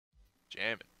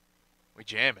Jamming. We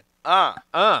jamming.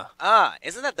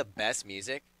 Isn't that the best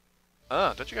music?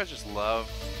 Don't you guys just love...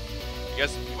 You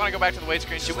want to go back to the weight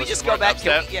screen? Should we just go back?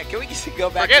 Can we just go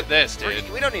back? Forget this, dude.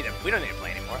 We don't need to play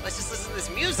anymore. Let's just listen to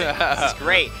this music. This is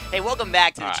great. Hey, welcome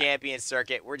back to the Champion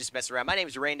Circuit. We're just messing around. My name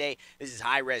is Rende. This is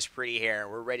Hi-Rez Pretty Hair,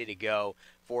 and we're ready to go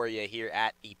for you here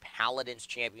at the Paladins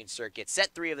Champion Circuit.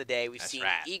 Set 3 of the day. We've seen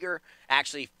Eager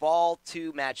actually fall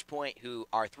to match point, who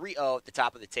are 3-0 at the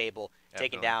top of the table,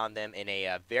 taking down them in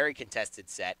a very contested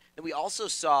set. Then we also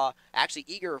saw actually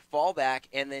Eager fall back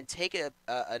and then take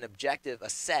an objective, a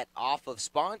set off of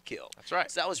Spawn Kill. That's right.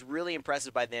 So that was really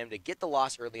impressive by them to get the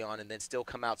loss early on and then still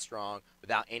come out strong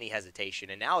without any hesitation.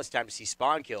 And now it's time to see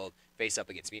Spawn Kill face up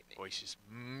against Mutiny. Voices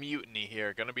Mutiny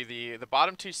here. Going to be the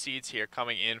bottom 2 seeds here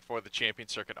coming in for the Champion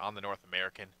Circuit on the North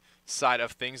American side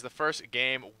of things. The first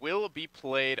game will be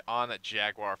played on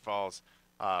Jaguar Falls.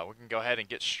 We can go ahead and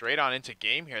get straight on into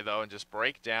game here, though, and just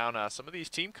break down some of these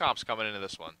team comps coming into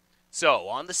this one. So,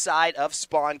 on the side of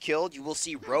Spawn Killed, you will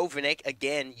see Rovaniik,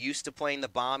 again, used to playing the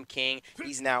Bomb King.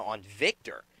 He's now on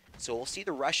Victor. So, we'll see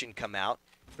the Russian come out,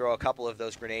 throw a couple of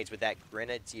those grenades with that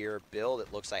Grenadier build,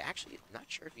 it looks like. Actually, I'm not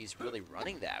sure if he's really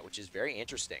running that, which is very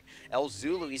interesting.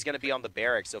 ElZulu, he's going to be on the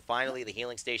barracks, so finally the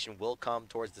healing station will come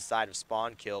towards the side of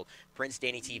Spawn Killed.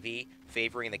 PrinceDannyTV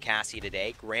favoring the Cassie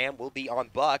today. Graham will be on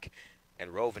Buck. And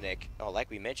Rovaniik,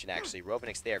 like we mentioned, actually,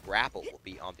 Rovaniik's there. Grapple will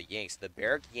be on the Ying. So the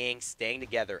Barrack Ying staying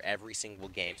together every single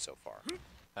game so far.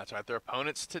 That's right. Their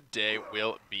opponents today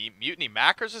will be Mutiny.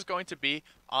 Makkers is going to be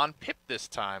on Pip this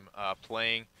time,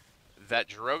 playing that.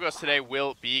 Drogos today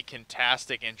will be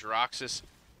Kintastic, and Droxus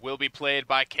will be played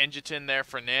by Kenjiton there.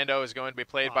 Fernando is going to be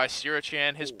played by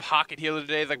CiruChan. His pocket healer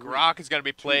today, the Grok, is going to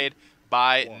be played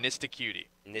by Nystqt.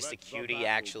 Nystqt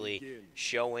actually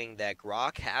showing that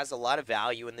Grok has a lot of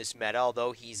value in this meta,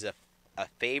 although he's a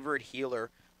favored healer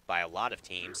by a lot of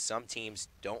teams. Some teams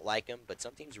don't like him, but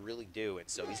some teams really do, and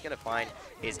so he's going to find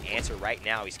his answer right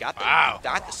now. He's got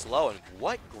the slow, and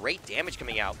what great damage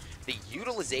coming out. The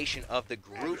utilization of the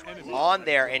group on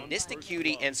there, and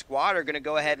Nystqt and Squad are going to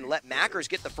go ahead and let Makkers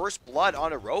get the first blood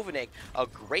on a Rovaniik. A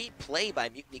great play by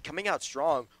Mutiny, coming out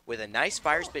strong with a nice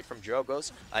fire spit from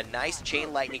Drogos, a nice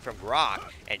chain lightning from Grok,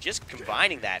 and just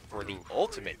combining that for the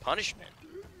ultimate punishment.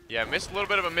 Yeah, missed a little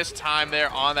bit of a missed time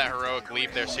there on that heroic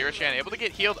leap there. CiruChan able to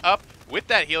get healed up with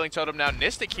that healing totem. Now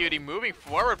Nystqt moving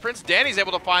forward. Prince Danny's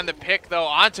able to find the pick, though,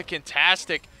 onto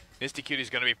Kintastic. Nystqt is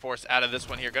going to be forced out of this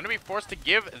one here. Going to be forced to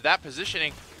give that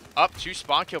positioning up to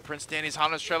Spawn Kill. Prince Danny's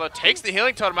Hannes Trello takes the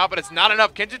healing totem out, but it's not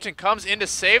enough. Kenjiton comes in to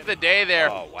save the day there,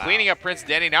 cleaning up Prince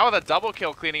Danny. Now with a double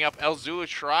kill, cleaning up ElZulu,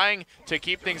 trying to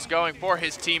keep things going for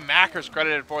his team. Makkers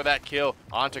credited for that kill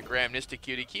onto Graham.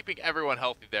 Nystqt keeping everyone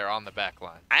healthy there on the back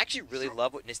line. I actually really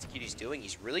love what Nystqt's doing.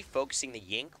 He's really focusing the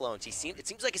Ying clones. It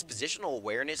seems like his positional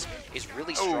awareness is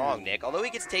really strong, Nick. Although he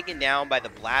gets taken down by the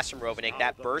blast from Rovaniik,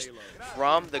 that burst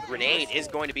from the grenade is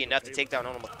going to be enough to take down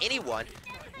almost anyone.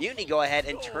 Mutiny go ahead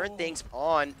and turn things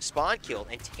on Spawn Killed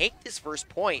and take this first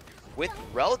point with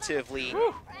relatively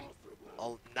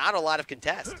not a lot of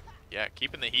contest. Yeah,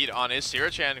 keeping the heat on is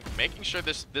CiruChan, making sure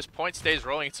this point stays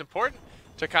rolling. It's important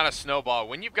to kind of snowball.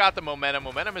 When you've got the momentum,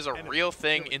 momentum is a real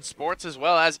thing in sports as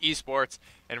well as esports.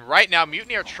 And right now,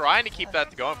 Mutiny are trying to keep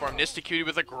that going for him. Nystqt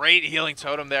with a great healing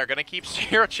totem there. Going to keep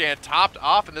CiruChan topped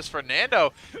off. And this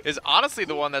Fernando is honestly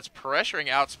the one that's pressuring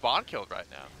out Spawn Killed right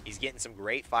now. He's getting some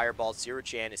great fireballs.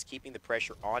 CiruChan is keeping the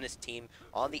pressure on his team,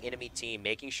 on the enemy team,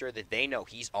 making sure that they know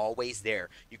he's always there.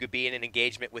 You could be in an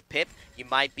engagement with Pip. You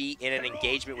might be in an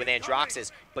engagement with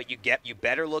Androxus. But you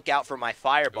better look out for my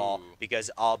fireball because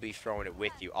I'll be throwing it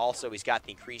with you. Also, he's got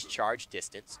the increased charge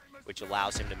distance, which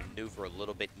allows him to maneuver a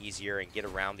little bit easier and get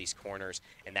around these corners.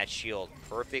 And that shield,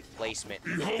 perfect placement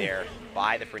there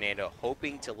by the Fernando,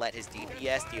 hoping to let his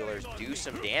DPS dealers do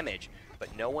some damage,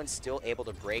 but no one's still able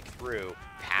to break through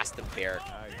past the Barrack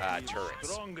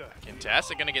turrets.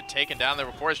 Kintastic going to get taken down there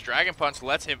before his Dragon Punch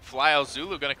lets him fly.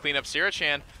 ElZulu going to clean up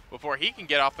CiruChan before he can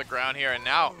get off the ground here, and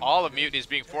now all of Mutiny is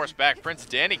being forced back. Prince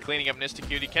Danny cleaning up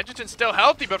Nystqt. Kenjiton's still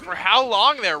healthy, but for how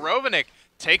long there? Rovaniik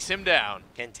takes him down.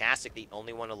 Kintastic, the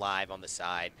only one alive on the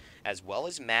side, as well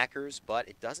as Makkers, but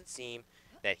it doesn't seem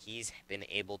that he's been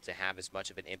able to have as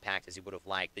much of an impact as he would have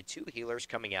liked. The two healers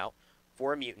coming out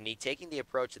for Mutiny, taking the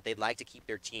approach that they'd like to keep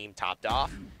their team topped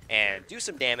off and do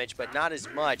some damage, but not as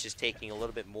much as taking a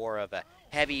little bit more of a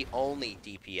heavy-only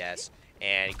DPS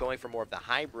and going for more of the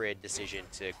hybrid decision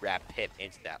to grab Pip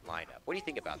into that lineup. What do you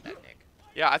think about that, Nick?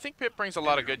 Yeah, I think Pip brings a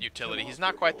lot of good utility. He's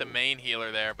not quite the main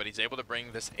healer there, but he's able to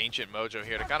bring this Ancient Mojo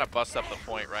here to kind of bust up the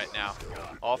point right now.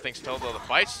 All things told, though, the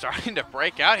fight's starting to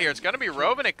break out here. It's going to be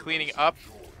Rovaniik cleaning up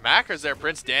Makkers there.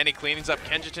 Prince Danny cleans up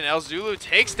Kenjiton. ElZulu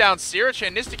takes down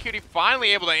CiruChan. Nystqt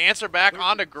finally able to answer back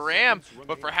onto Graham,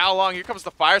 but for how long? Here comes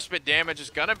the fire spit damage. Is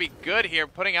going to be good here,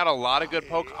 putting out a lot of good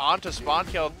poke onto Spawn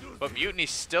Killed, but Mutiny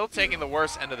still taking the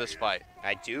worst end of this fight.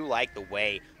 I do like the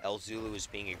way ElZulu is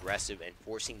being aggressive and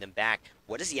forcing them back.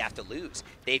 What does he have to lose?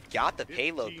 They've got the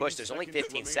payload push. There's only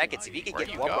 15 seconds. If he can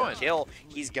get one more kill,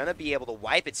 he's going to be able to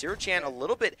wipe it. CiruChan a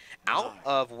little bit out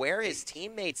of where his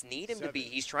teammates need him to be.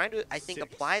 He's trying to, I think,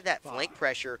 apply that flank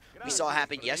pressure we saw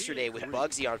happen yesterday with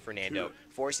Bugsy on Fernando,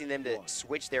 forcing them to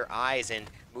switch their eyes and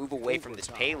move away from this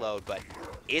payload. But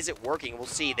is it working? We'll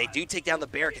see. They do take down the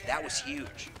barricade. That was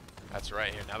huge. That's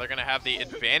right here. Now they're going to have the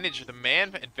advantage, the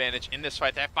man advantage in this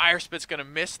fight. That fire spit's going to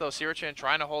miss, though. CiruChan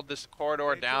trying to hold this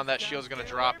corridor down. That shield's going to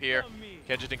drop here.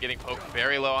 Kenjiton getting poked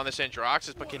very low on this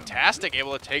Androxus, but Kintastic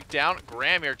able to take down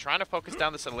Graham here, trying to focus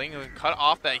down the Seling and cut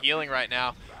off that healing right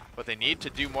now. But they need to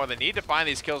do more. They need to find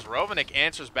these kills. Rovaniik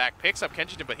answers back, picks up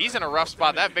Kenjiton, but he's in a rough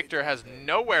spot. That Victor has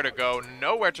nowhere to go,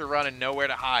 nowhere to run, and nowhere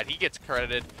to hide. He gets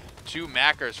credited to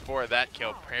Makkers for that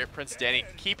kill. Prince Danny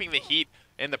keeping the heat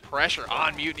and the pressure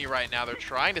on Mutiny right now. They're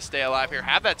trying to stay alive here,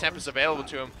 have that Tempest available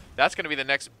to him. That's going to be the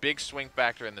next big swing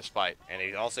factor in this fight. And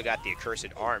he's also got the Accursed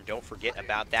Arm. Don't forget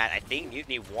about that. I think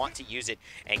Mutiny want to use it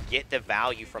and get the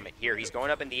value from it here. He's going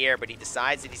up in the air, but he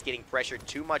decides that he's getting pressured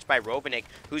too much by Rovaniik,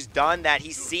 who's done that.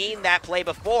 He's seen that play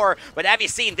before, but have you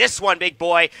seen this one, big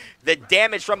boy? The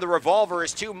damage from the revolver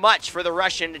is too much for the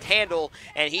Russian to handle,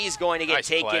 and he's going to get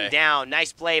taken down.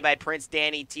 Nice play by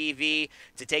PrinceDannyTV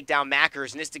to take down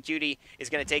Makkers. Nystqt is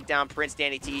going to take down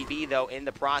PrinceDannyTV, though, in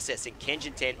the process, and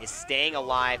Kenjiton is staying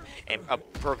alive and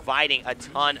providing a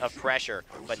ton of pressure,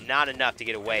 but not enough to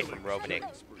get away from Rovaniik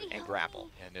and Grapple.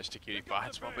 Yeah, Nystqt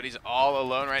finds one, but he's all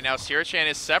alone right now. CiruChan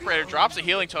is separated, drops a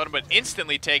healing totem, but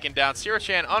instantly taken down.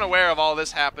 CiruChan, unaware of all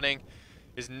this happening,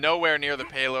 is nowhere near the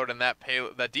payload, and that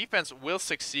defense will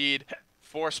succeed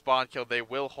for Spawn Kill. They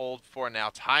will hold for now,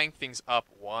 tying things up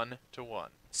 1-1.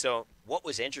 So what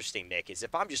was interesting, Nick, is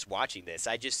if I'm just watching this,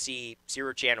 I just see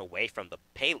CiruChan away from the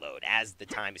payload as the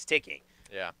time is ticking.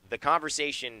 Yeah. The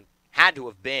conversation had to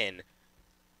have been,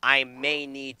 I may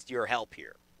need your help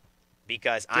here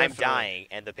because I'm dying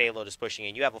and the payload is pushing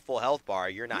in. You have a full health bar.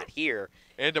 You're not here.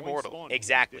 And immortal.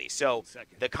 Exactly. So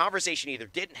the conversation either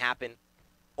didn't happen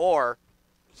or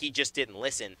he just didn't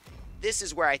listen. This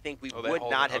is where I think we would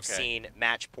not have seen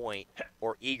Match Point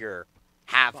or Eager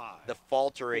have the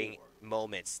faltering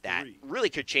moments that really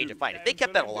could change a fight. If they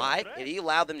kept that alive, if he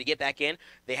allowed them to get back in,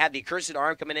 they had the Accursed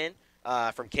Arm coming in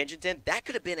from Kenjiton, that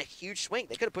could have been a huge swing.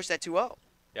 They could have pushed that 2-0.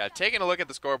 Yeah, taking a look at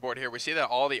the scoreboard here, we see that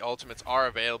all the ultimates are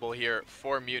available here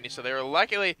for Mutiny, so they were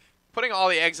luckily putting all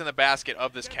the eggs in the basket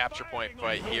of this capture point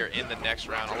fight here in the next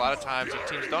round. A lot of times, if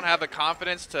teams don't have the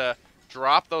confidence to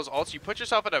drop those ults, you put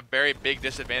yourself at a very big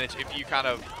disadvantage if you kind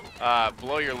of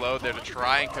blow your load there to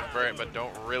try and convert it, but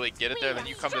don't really get it there. Then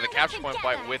you come to the capture point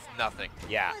fight with nothing.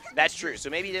 Yeah, that's true. So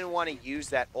maybe he didn't want to use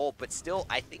that ult, but still,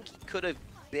 I think he could have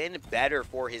been better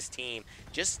for his team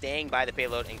just staying by the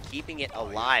payload and keeping it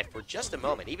alive for just a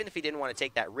moment. Even if he didn't want to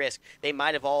take that risk, they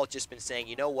might have all just been saying,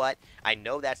 you know what, I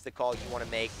know that's the call you want to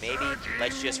make. Maybe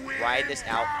let's just ride this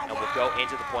out and we'll go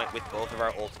into the point with both of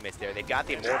our ultimates there. They've got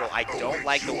the Immortal. I don't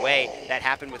like the way that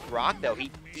happened with Rock, though. He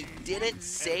didn't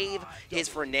save his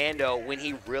Fernando when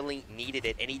he really needed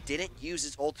it, and he didn't use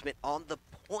his ultimate on the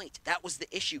point. That was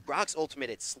the issue. Grok's ultimate,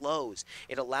 it slows.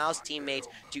 It allows teammates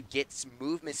to get some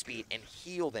movement speed and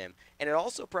heal them. And it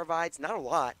also provides, not a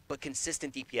lot, but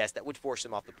consistent DPS that would force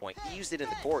them off the point. He used it in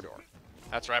the corridor.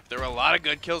 That's right. But there were a lot of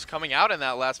good kills coming out in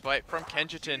that last fight from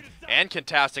Kenjiton and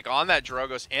Kintastic on that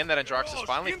Drogos and that Androxus.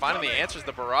 Finally finding the answers.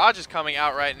 The barrage is coming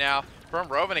out right now from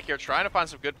Rovaniik here, trying to find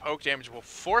some good poke damage. Will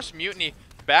force Mutiny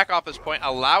back off this point,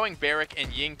 allowing Barrick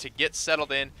and Ying to get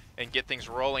settled in and get things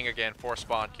rolling again for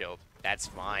Spawn Killed. That's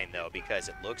fine, though, because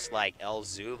it looks like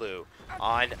ElZulu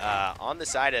on the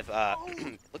side of,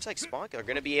 looks like Spawn are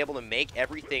going to be able to make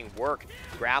everything work.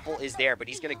 Grapple is there, but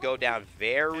he's going to go down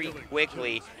very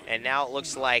quickly, and now it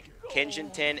looks like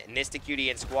Kenjiton, Nystqt,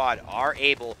 and Squad are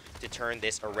able to turn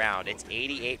this around. It's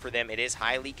 88 for them. It is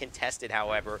highly contested,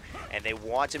 however, and they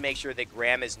want to make sure that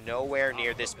Graham is nowhere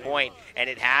near this point, and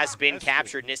it has been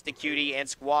captured. Nystqt and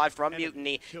Squad from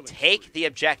Mutiny take the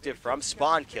objective from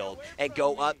Spawn Killed and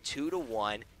go up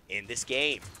 2-1 in this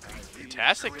game.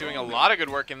 Kintastic doing a lot of good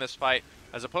work in this fight,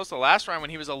 as opposed to last round when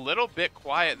he was a little bit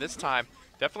quiet. This time,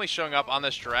 definitely showing up on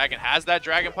this Dragon. Has that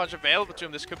Dragon Punch available to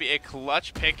him. This could be a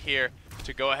clutch pick here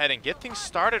to go ahead and get things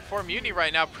started for Mutiny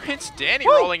right now. Prince Danny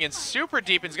rolling in super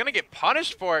deep and is going to get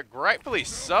punished for it, rightfully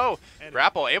so.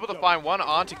 Grapple able to find one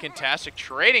onto Kintastic,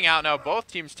 trading out now. Both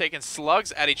teams taking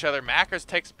slugs at each other. Makkers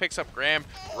picks up Graham.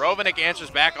 Rovaniik answers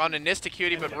back onto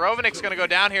Nystqt, but Rovaniik's going to go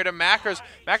down here to Makkers.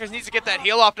 Makkers needs to get that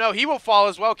heal off. No, he will fall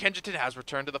as well. Kenjiton has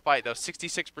returned to the fight, though.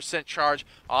 66% charge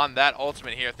on that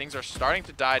ultimate here. Things are starting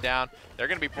to die down. They're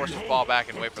going to be forced to fall back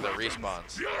and wait for their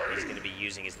respawns. He's going to be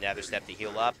using his Nether Step to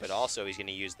heal up, but also he's going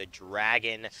to use the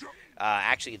Dragon,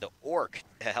 actually the Orc,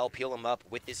 to help heal him up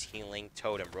with this healing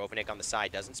totem. Rovaniik on the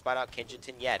side doesn't spot out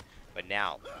Kenjiton yet, but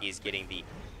now he's getting the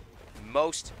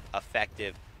most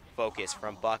effective focus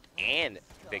from Buck and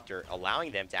Victor,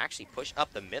 allowing them to actually push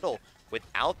up the middle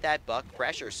without that Buck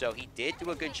pressure. So he did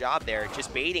do a good job there,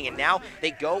 just baiting, and now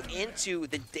they go into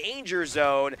the danger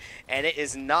zone, and it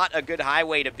is not a good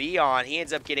highway to be on. He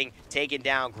ends up getting taken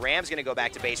down. Graham's going to go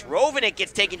back to base. Rovaniik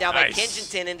gets taken down by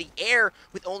Kenjiton in the air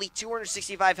with only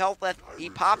 265 health left. He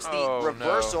pops the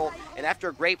reversal, and after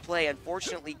a great play,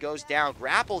 unfortunately goes down.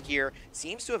 Grapple here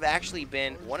seems to have actually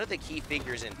been one of the key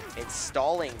figures in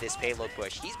stalling this payload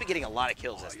push. He's been getting a lot of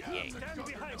kills as the game.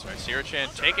 That's right,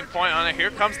 CiruChan taking point on it.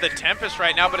 Here comes the Tempest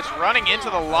right now, but it's running into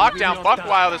the lockdown.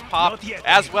 Buckwild is popped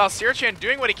as well. CiruChan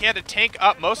doing what he can to tank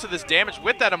up most of this damage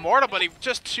with that Immortal, but he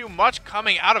just too much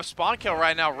coming out of spawn kill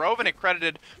right now. Rovaniik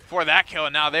credited for that kill,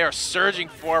 and now they are surging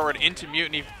forward into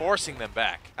Mutiny, forcing them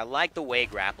back. I like the way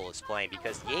Grapple is playing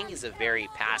because Ying is a very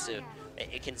passive,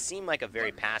 it can seem like a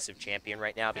very passive champion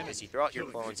right now because you throw out your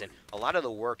clones and a lot of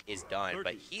the work is done,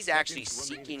 but he's actually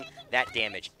seeking that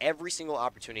damage every single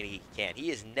opportunity he can.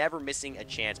 He is never missing a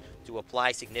chance to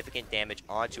apply significant damage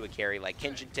onto a carry like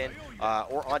Kenjiton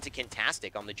or onto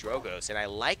Kintastic on the Drogos, and I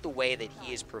like the way that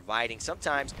he is providing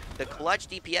sometimes the clutch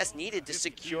DPS needed to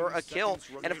secure a kill,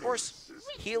 and of course,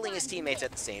 healing his teammates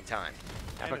at the same time.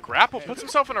 Yeah, but Grapple puts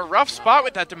himself in a rough spot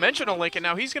with that dimensional link, and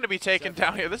now he's going to be taken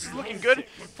down here. This is looking good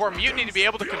for Mutiny to be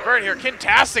able to convert here.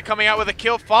 Kintastic coming out with a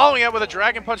kill, following up with a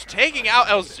Dragon Punch, taking out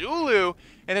ElZulu,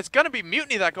 and it's going to be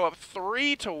Mutiny that go up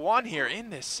 3-1 here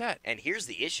in this set. And here's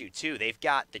the issue, too. They've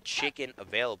got the chicken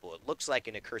available. It looks like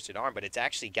an Accursed Arm, but it's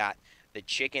actually got the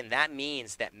chicken. That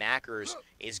means that Makkers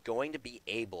is going to be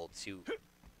able to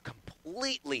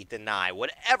completely deny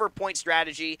whatever point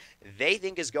strategy they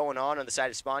think is going on the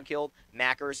side of spawn killed.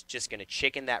 Makkers just going to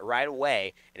chicken that right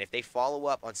away, and if they follow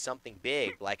up on something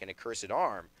big like an Accursed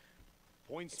Arm,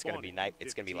 it's going to be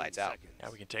it's going to be lights out. Yeah,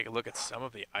 we can take a look at some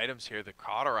of the items here. The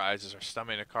cauterizers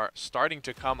are starting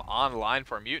to come online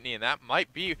for Mutiny, and that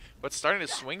might be what's starting to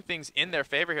swing things in their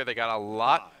favor here. They got a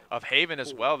lot of Haven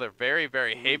as well. They're very,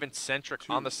 very Haven-centric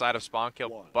on the side of spawn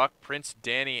kill. Buck, Prince,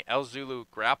 Danny, ElZulu,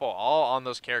 Grapple, all on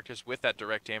those characters with that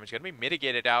direct damage. Going to be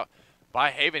mitigated out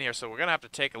by Haven here, so we're going to have to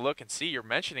take a look and see. You're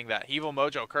mentioning that Evil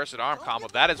Mojo Cursed Arm combo.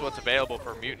 That is what's available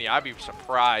for Mutiny. I'd be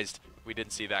surprised if we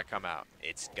didn't see that come out.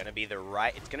 It's going to be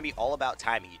it's going to be all about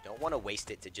timing. You don't want to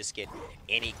waste it to just get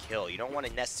any kill. You don't want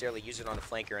to necessarily use it on a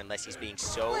flanker unless he's being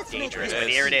so dangerous. But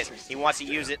here it is. He wants to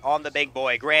use it on the big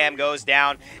boy. Graham goes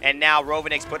down, and now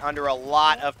Rovaniik's put under a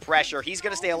lot of pressure. He's going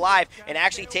to stay alive and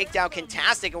actually take down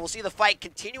Kintastic, and we'll see the fight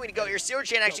continuing to go here.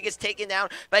 CiruChan actually gets taken down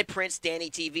by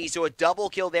PrinceDannyTV, so a double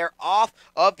kill there off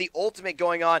of the ultimate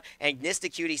going on, and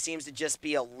Nystqt seems to just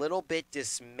be a little bit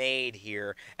dismayed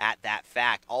here at that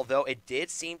fact. Although it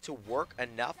did seem to work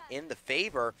enough in the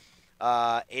favor,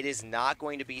 it is not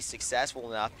going to be successful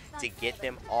enough to get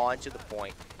them onto the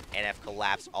point and have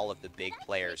collapsed all of the big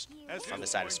players on the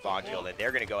side of spawn kill. That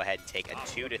they're going to go ahead and take a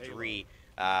 2-3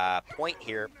 point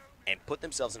here and put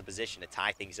themselves in a position to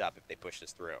tie things up if they push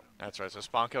this through. That's right, so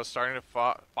Spawnkill starting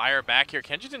to fire back here.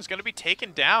 Kenjiton's going to be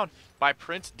taken down by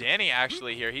Prince Danny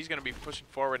actually here. He's going to be pushing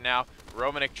forward now.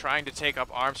 Rovaniik trying to take up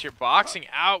arms here, boxing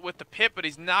out with the Pip, but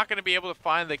he's not going to be able to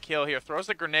find the kill here. Throws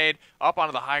the grenade up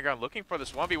onto the high ground, looking for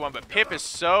this 1v1, but Pip is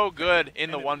so good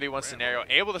in the 1v1 scenario,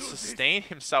 able to sustain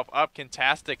himself up.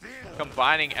 Kintastic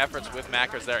combining efforts with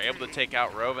Makkers there, able to take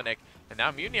out Rovaniik. And now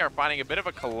Mutiny are finding a bit of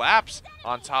a collapse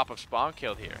on top of Spawn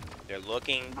Killed here. They're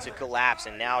looking to collapse,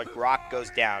 and now Grok goes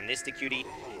down. Nystqt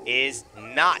is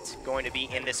not going to be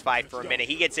in this fight for a minute.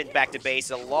 He gets it back to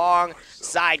base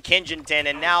alongside Kenjiton,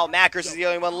 and now Makkers is the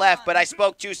only one left, but I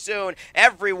spoke too soon.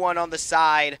 Everyone on the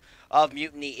side of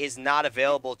Mutiny is not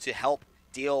available to help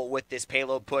deal with this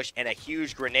payload push, and a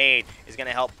huge grenade is going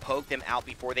to help poke them out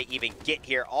before they even get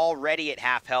here, already at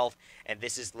half health, and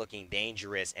this is looking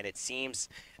dangerous, and it seems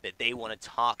that they want to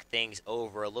talk things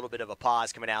over. A little bit of a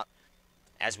pause coming out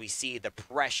as we see the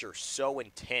pressure so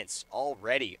intense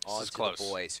already onto the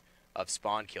boys of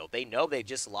Spawn Kill. They know they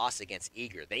just lost against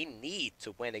Eager. They need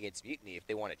to win against Mutiny if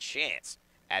they want a chance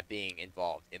at being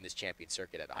involved in this champion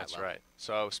circuit at a high level. That's right.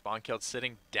 So Spawn-Killed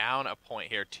sitting down a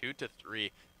point here,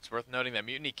 2-3. It's worth noting that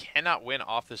Mutiny cannot win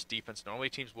off this defense. Normally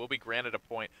teams will be granted a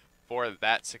point for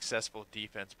that successful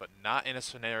defense, but not in a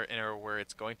scenario where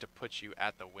it's going to put you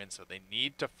at the win. So they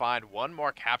need to find one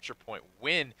more capture point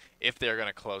win if they're going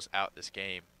to close out this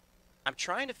game. I'm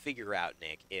trying to figure out,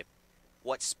 Nick, if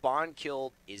what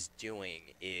Spawn-Killed is doing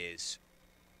is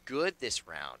good this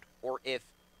round, or if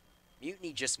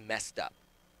Mutiny just messed up.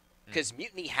 Because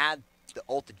Mutiny had the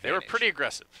ult advantage. They were pretty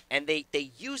aggressive. And they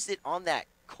used it on that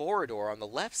corridor on the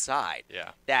left side.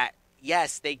 Yeah. That,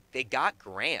 yes, they got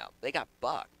Graham. They got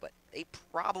Buck, but they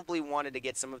probably wanted to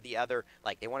get some of the other,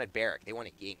 like they wanted Barrack, they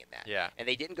wanted Ying in that. Yeah. And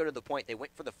they didn't go to the point. They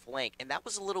went for the flank, and that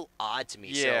was a little odd to me.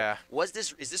 Yeah. So is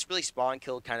this really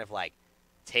Spawn-Killed kind of like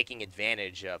taking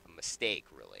advantage of a mistake,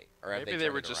 really? Or maybe they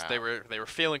were just they were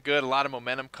feeling good, a lot of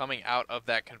momentum coming out of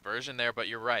that conversion there, but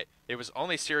you're right. It was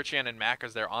only CiruChan and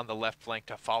Makkers there on the left flank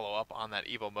to follow up on that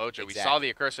Evil Mojo. Exactly. We saw the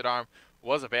Accursed Arm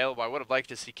was available. I would have liked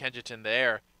to see Kenjiton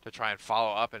there to try and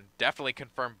follow up and definitely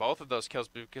confirm both of those kills,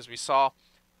 because we saw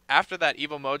after that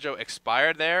Evil Mojo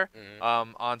expired there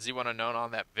on Z1 Unknown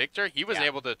on that Victor, he was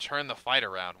able to turn the fight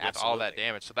around with all that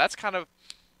damage. So that's kind of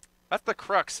that's the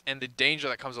crux and the danger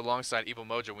that comes alongside Evil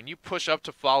Mojo. When you push up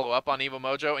to follow up on Evil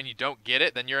Mojo and you don't get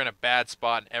it, then you're in a bad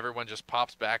spot and everyone just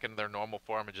pops back into their normal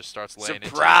form and just starts laying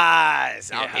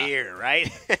Surprise! I'm here, right?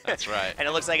 That's right. And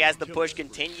it looks like as the push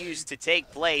continues to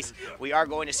take place, we are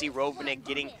going to see Rovaniik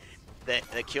getting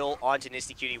the kill onto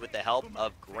Nystqt with the help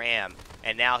of Graham.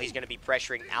 And now he's going to be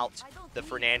pressuring out the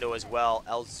Fernando as well.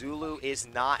 ElZulu is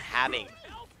not having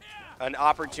an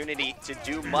opportunity to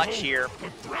do much here,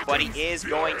 but he is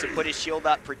going to put his shield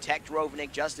up, protect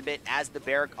Rovaniik just a bit as the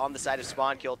Barrack on the side of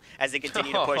Spawn-Killed as they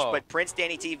continue to push. But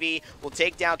PrinceDannyTV will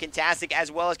take down Kintastic,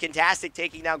 as well as Kintastic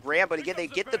taking down Graham. But again, they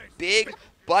get the big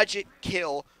budget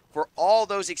kill for all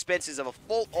those expenses of a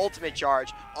full ultimate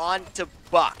charge onto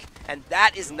Buck. And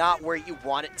that is not where you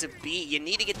want it to be. You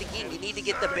need to get the King. You need to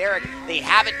get the Barrack. They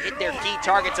haven't hit their key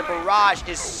targets. A barrage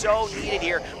is so needed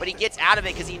here, but he gets out of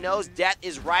it because he knows death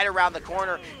is right around the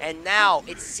corner. And now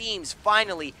it seems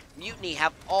finally Mutiny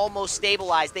have almost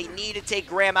stabilized. They need to take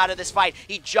Graham out of this fight.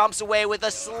 He jumps away with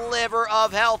a sliver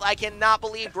of health. I cannot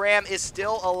believe Graham is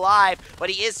still alive, but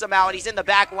he is somehow, and he's in the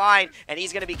back line, and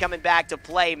he's going to be coming back to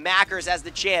play. Makkers has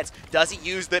the chance. Does he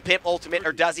use the Pip ultimate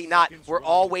or does he not? We're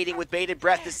all waiting with bated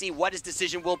breath to see what his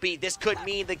decision will be. This could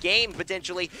mean the game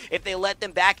potentially if they let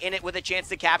them back in it with a chance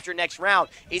to capture next round.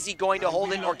 Is he going to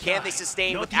hold it, or can they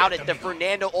sustain without it? The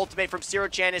Fernando ultimate from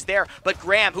CiruChan is there, but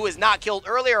Graham, who is not killed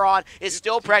earlier on, is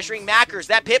still pressuring Makkers.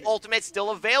 That Pip ultimate still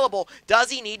available. Does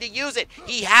he need to use it?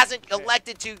 He hasn't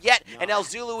elected to yet, and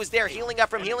ElZulu is there healing up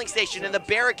from healing station, and the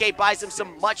barricade buys him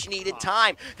some much needed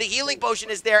time. The healing potion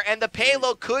is there, and the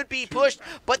payload could be pushed,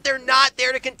 but they're not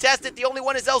there to contest it. The only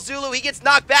one is ElZulu. He gets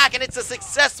knocked back, and it's a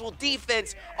successful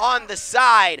defense on the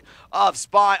side of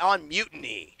Spawn on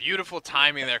Mutiny. Beautiful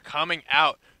timing there coming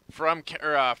out from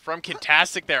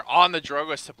Kintastic there on the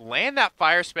Drogos to land that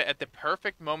fire spit at the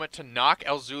perfect moment to knock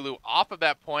ElZulu off of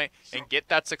that point and get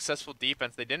that successful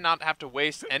defense. They did not have to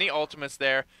waste any ultimates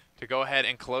there to go ahead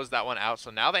and close that one out.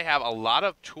 So now they have a lot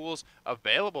of tools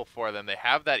available for them. They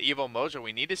have that Evil Mojo.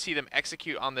 We need to see them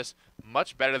execute on this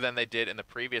much better than they did in the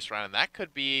previous round, and that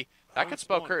could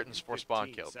spell curtains for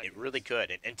Spawn-Killed. It really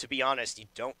could. And to be honest, you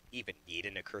don't even need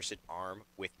an Accursed Arm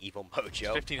with Evil Mojo.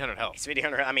 It's 1,500 health. It's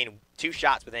 1,500. I mean, 2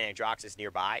 shots with an Androxus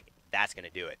nearby, that's going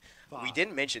to do it. We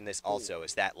didn't mention this also,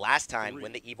 is that last time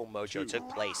when the Evil Mojo took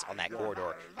place on that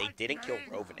corridor, they didn't kill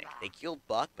Rovaniik. They killed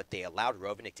Buck, but they allowed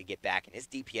Rovaniik to get back, and his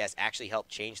DPS actually helped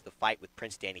change the fight with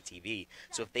PrinceDannyTV.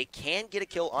 So if they can get a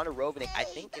kill on a Rovaniik, I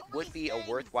think it would be a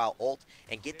worthwhile ult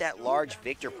and get that large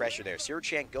Victor pressure there.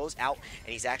 CiruChan goes out,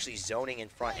 and he's actually zoning in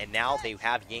front, and now they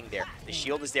have Ying there. The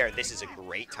shield is there, and this is a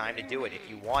great time to do it if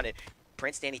you want it.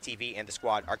 PrinceDannyTV and the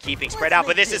squad are keeping spread out,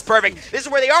 but this is perfect. This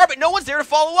is where they are, but no one's there to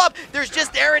follow up. There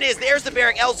it is. There's the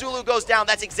Barrack. ElZulu goes down.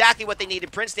 That's exactly what they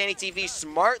needed. PrinceDannyTV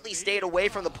smartly stayed away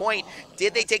from the point.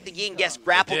 Did they take the Ying? Yes,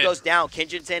 Grapple goes down.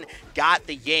 Kenjiton got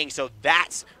the Ying, so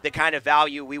that's the kind of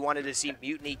value we wanted to see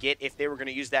Mutiny get if they were going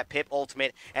to use that Pip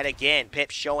ultimate. And again, Pip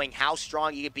showing how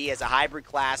strong he could be as a hybrid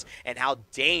class and how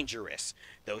dangerous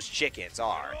those chickens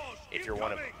are if you're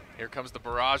one of them. Here comes the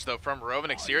barrage, though, from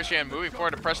Rovaniik. CiruChan moving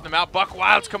forward to pressing them out. Buck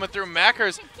Wild's coming through.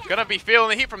 Makkers going to be feeling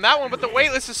the heat from that one, but the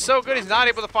waitlist is so good, he's not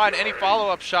able to find any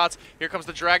follow-up shots. Here comes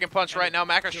the Dragon Punch right now.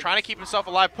 Makkers trying to keep himself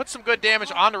alive, put some good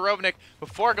damage onto Rovaniik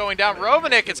before going down.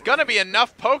 Rovaniik, it's going to be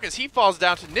enough poke as he falls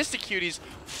down to Nystqt's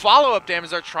follow-up damage.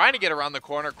 They're trying to get around the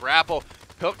corner. Grapple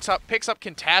Picks up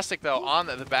Kintastic, though, on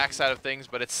the backside of things,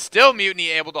 but it's still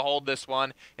Mutiny able to hold this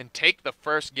one and take the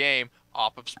first game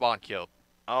off of Spawn Killed.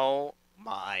 Oh,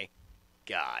 my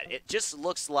God. It just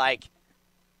looks like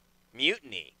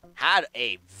Mutiny had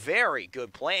a very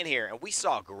good plan here, and we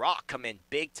saw Grok come in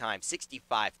big time,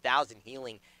 65,000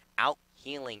 healing,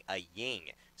 out-healing a Ying.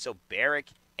 So Barrick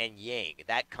and Ying,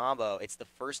 that combo, it's the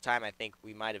first time I think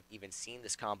we might have even seen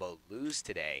this combo lose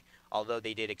today, although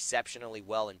they did exceptionally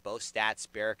well in both stats.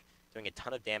 Barrick doing a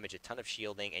ton of damage, a ton of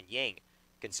shielding, and Ying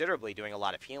considerably doing a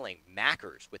lot of healing.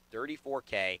 Makkers with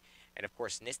 34k, and of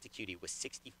course Nystqt with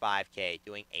 65k,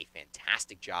 doing a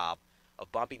fantastic job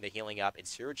of bumping the healing up, and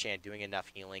CiruChan doing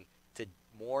enough healing to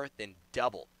more than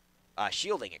double,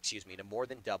 shielding, excuse me, to more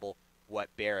than double what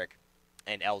Barrick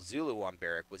and ElZulu on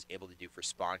Barrick was able to do for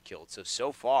Spawn Killed.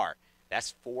 So far,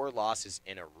 that's 4 losses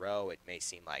in a row, it may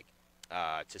seem like,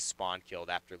 to Spawn Killed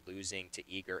after losing to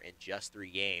Eager in just 3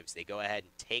 games. They go ahead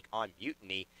and take on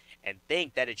Mutiny and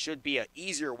think that it should be an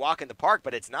easier walk in the park,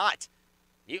 but it's not.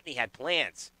 Mutiny had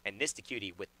plans, and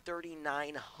Nystqt with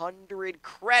 3,900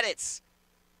 credits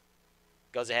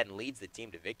goes ahead and leads the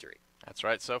team to victory. That's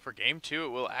right. So for Game 2, it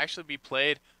will actually be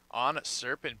played on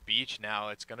Serpent Beach now.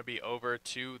 It's going to be over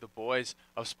to the boys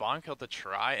of Spawn Killed to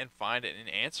try and find an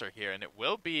answer here, and it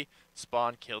will be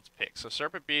Spawn Killed's pick. So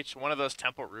Serpent Beach, one of those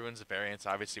Temple Ruins variants,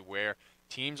 obviously, where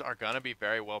teams are going to be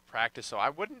very well practiced, so I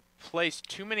wouldn't place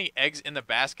too many eggs in the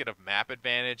basket of map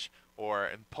advantage or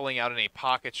pulling out any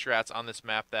pocket strats on this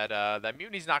map that that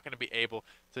Mutiny's not going to be able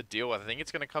to deal with. I think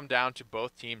it's going to come down to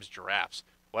both teams' drafts.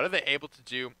 What are they able to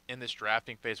do in this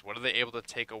drafting phase? What are they able to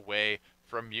take away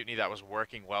from Mutiny that was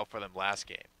working well for them last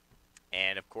game?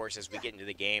 And, of course, as we get into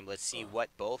the game, let's see what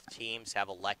both teams have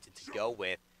elected to go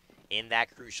with in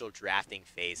that crucial drafting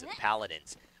phase of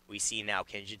Paladins. We see now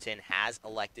Kenjiton has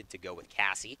elected to go with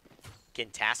Cassie.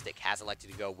 Kintastic has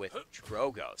elected to go with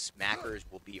Drogos. Makkers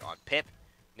will be on Pip.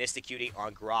 Nystqt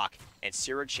on Grok. And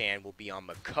CiruChan will be on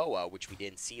Makoa, which we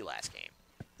didn't see last game.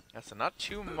 So not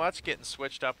too much getting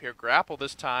switched up here. Grapple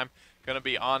this time going to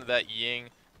be on that Ying.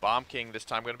 Bomb King this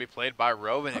time going to be played by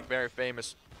Rovaniik. Very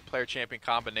famous player champion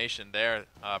combination there.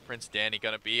 Prince Danny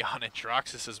going to be on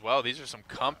Androxus as well. These are some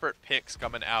comfort picks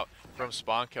coming out from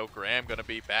Spawn Killed. Graham going to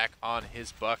be back on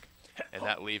his buck. And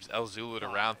that leaves ElZulu to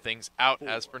round things out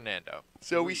as Fernando.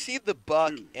 So we see the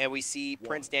buck and we see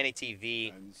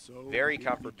PrinceDannyTV. Very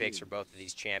comfort picks for both of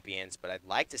these champions. But I'd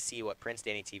like to see what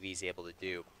PrinceDannyTV is able to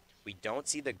do. We don't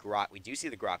see the Grok. We do see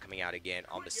the Grok coming out again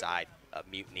on the side of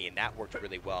Mutiny, and that worked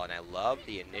really well. And I love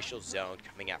the initial zone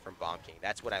coming out from Bomb King.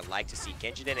 That's what I like to see.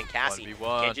 Kenjiton and Cassie.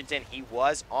 1v1. Kenjiton, he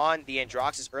was on the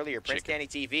Androxus earlier.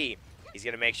 PrinceDannyTV. He's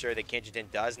going to make sure that Kenjiton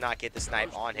does not get the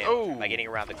snipe on him by getting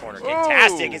around the corner.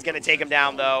 Kintastic is going to take him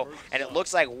down, though. And it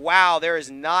looks like, wow, there is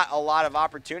not a lot of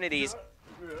opportunities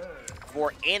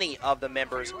for any of the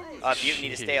members of Mutiny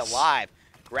to stay alive.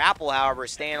 Grapple, however,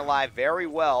 is staying alive very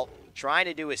well, trying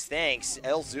to do his thing.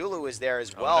 ElZulu is there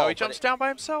as well. Oh, no, he jumps down by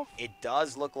himself. It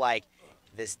does look like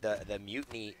the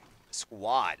Mutiny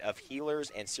squad of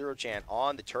healers and CiruChan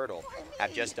on the Turtle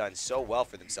have just done so well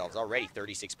for themselves. Already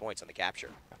 36 points on the capture.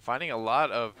 Finding a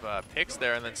lot of picks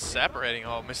there and then separating.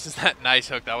 Oh, misses that nice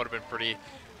hook. That would have been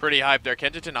pretty hype there.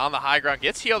 Kenjiton on the high ground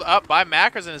gets healed up by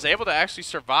Makkers and is able to actually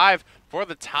survive for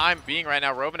the time being right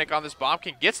now. Rovaniik on this Bomb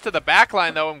King gets to the back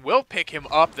line, though, and will pick him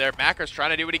up there. Makkers trying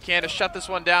to do what he can to shut this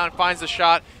one down, finds the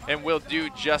shot, and will do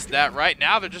just that. Right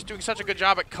now, they're just doing such a good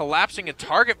job at collapsing and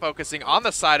target focusing on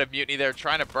the side of Mutiny. They're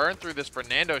trying to burn through this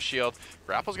Fernando shield.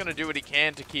 Grapple's going to do what he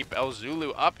can to keep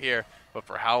ElZulu up here, but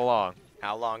for how long?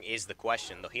 How long is the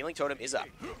question? The healing totem is up,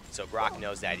 so Grok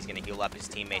knows that. He's going to heal up his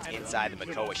teammates inside the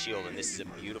Makoa shield, and this is a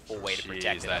beautiful way to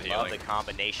protect it. I love the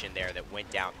combination there that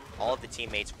went down. All of the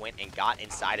teammates went and got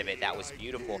inside of it. That was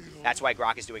beautiful. That's why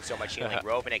Grok is doing so much healing.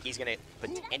 Rovaniik, he's going to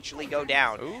potentially go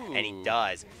down, and he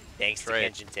does, thanks to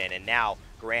Kenjiton. And now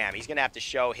Graham, he's going to have to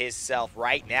show himself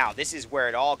right now. This is where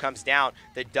it all comes down.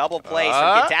 The double plays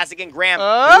from Kintastic and Graham.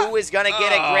 Who is going to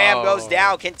get it? Graham goes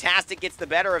down. Kintastic gets the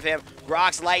better of him.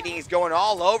 Grok's lightning is going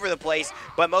all over the place,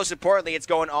 but most importantly, it's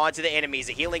going on to the enemies.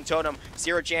 The healing totem,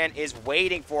 CiruChan is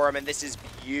waiting for him, and this is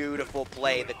beautiful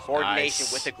play. The coordination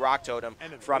with the Grok totem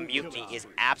from Mutiny is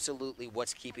absolutely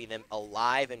what's keeping them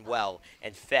alive and well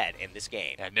and fed in this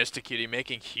game. And Nystqt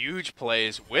making huge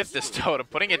plays with this totem,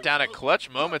 putting it down at clutch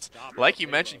moments, like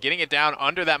you mentioned, getting it down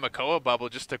under that Makoa bubble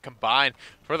just to combine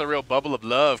for the real bubble of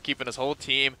love, keeping his whole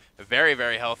team very,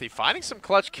 very healthy. Finding some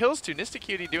clutch kills too.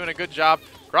 Nystqt doing a good job.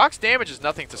 Grok's damage is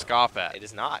nothing to scoff at. It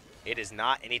is not. It is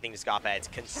not anything to scoff at. It's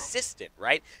consistent,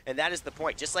 right? And that is the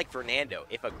point. Just like Fernando,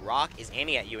 if a Grok is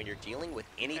aiming at you and you're dealing with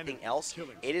anything else,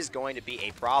 it is going to be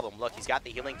a problem. Look, he's got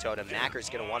the healing totem.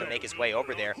 Makkers going to want to make his way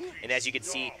over there. And as you can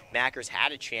see, Makkers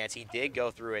had a chance. He did go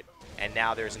through it, and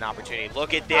now there's an opportunity.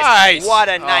 Look at this. Nice. What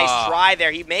a nice try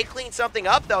there. He may clean something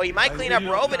up, though. He might clean up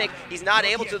Rovaniik. He's not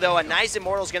able to, though. A nice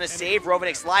Immortal is going to save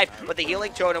Rovaniik's life, but the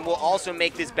healing totem will also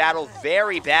make this battle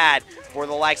very bad for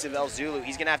the likes of ElZulu.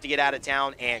 He's going to have to get out of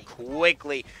town and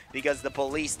quickly because the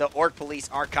police, the Orc police,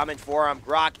 are coming for him.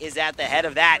 Grok is at the head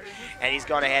of that, and he's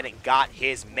gone ahead and got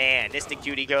his man.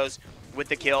 Nystqt goes with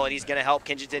the kill, and he's going to help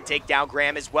Kenjiton take down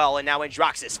Graham as well, and now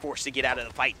Androx is forced to get out of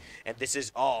the fight, and this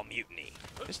is all Mutiny.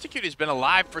 Nystqt has been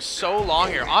alive for so long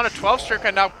here. On a 12 streak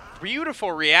right now.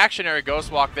 Beautiful reactionary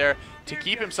ghost walk there to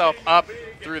keep himself up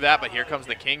through that, but here comes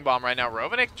the King Bomb right now.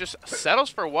 Rovaniik just settles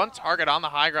for one target on the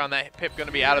high ground. That Pip going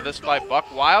to be out of this fight.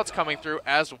 Buck Wild's coming through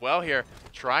as well here,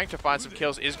 trying to find some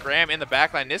kills. Is Graham in the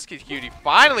backline? Nystqt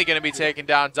finally going to be taken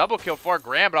down. Double kill for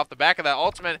Graham, but off the back of that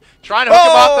ultimate, trying to hook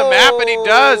him off the map, and he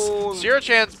does.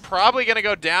 CiruChan's probably going to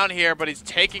go down here, but he's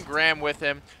taking Graham with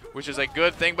him, which is a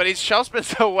good thing, but he's shell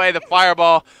spins away the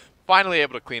fireball. Finally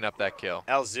able to clean up that kill.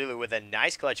 ElZulu with a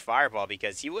nice clutch fireball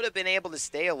because he would have been able to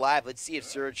stay alive. Let's see if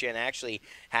CiruChan actually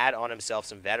had on himself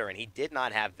some veteran. He did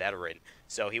not have veteran,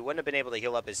 so he wouldn't have been able to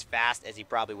heal up as fast as he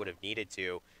probably would have needed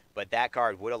to, but that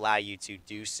card would allow you to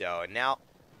do so. And now,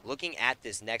 looking at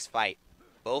this next fight,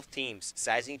 both teams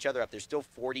sizing each other up. There's still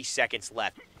 40 seconds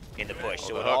left in the push,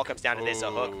 so it all comes down to this.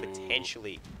 A hook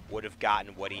potentially would have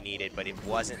gotten what he needed, but it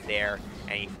wasn't there,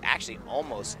 and he actually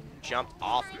almost jumped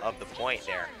off of the point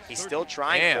there. He's still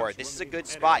trying for it. This is a good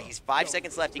spot. He's 5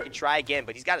 seconds left. He can try again,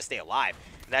 but he's got to stay alive.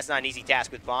 And that's not an easy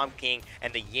task with Bomb King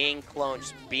and the Ying clone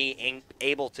just being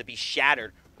able to be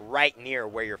shattered right near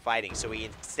where you're fighting. So he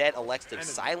instead elects to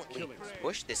silently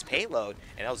push this payload,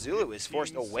 and ElZulu is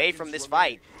forced away from this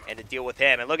fight and to deal with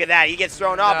him. And look at that. He gets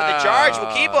thrown off, but the charge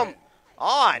will keep him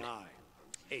on.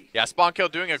 Yeah,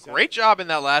 Spawnkill doing a great job in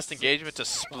that last engagement to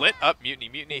split up Mutiny.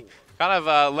 Mutiny kind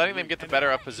of letting them get the better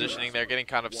of positioning there, getting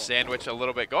kind of sandwiched a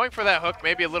little bit. Going for that hook,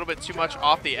 maybe a little bit too much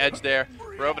off the edge there.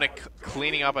 Rovaniik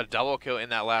cleaning up a double kill in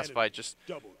that last fight. Just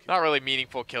not really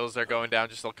meaningful kills there going down.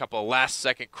 Just a couple of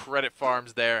last-second credit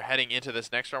farms there heading into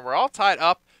this next round. We're all tied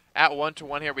up at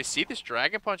 1-1 here. We see this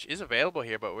Dragon Punch is available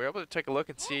here, but we're able to take a look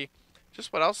and see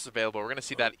just what else is available. We're going to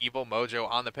see that Evil Mojo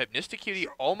on the Pip. Nystqt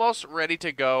almost ready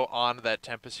to go on that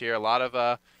Tempest here. A lot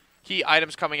of key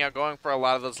items coming out, going for a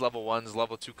lot of those level 1s,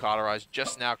 level 2 cauterized,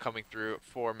 just now coming through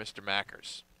for Mr.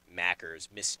 Makkers.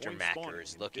 Mr.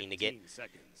 Makkers looking to get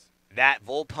that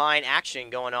Vulpine action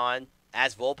going on,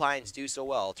 as Vulpines do so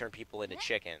well, turn people into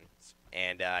chickens.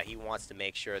 And he wants to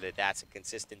make sure that that's a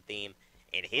consistent theme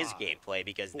in his gameplay,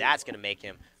 because that's going to make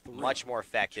him much more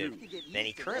effective than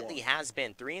he currently has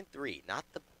been. 3-3, not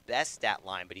the best stat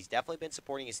line, but he's definitely been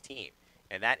supporting his team,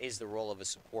 and that is the role of a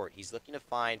support. He's looking to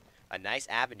find a nice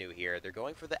avenue here. They're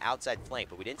going for the outside flank,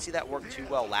 but we didn't see that work too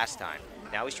well last time.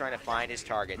 Now he's trying to find his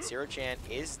target. CiruChan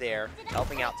is there,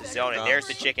 helping out the zone, and there's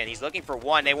the chicken. He's looking for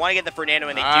one. They want to get the Fernando,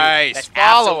 and they do. That's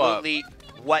absolutely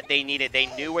what they needed. They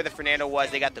knew where the Fernando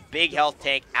was. They got the big health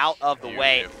tank out of the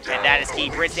way, and that is key.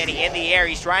 PrinceDanny in the air.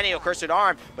 He's trying to accursed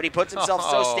arm, but he puts himself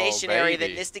so stationary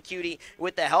that Nystqt,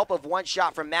 with the help of one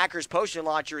shot from Makkers' potion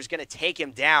launcher, is going to take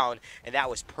him down, and that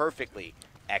was perfectly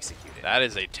executed. That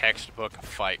is a textbook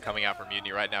fight coming out from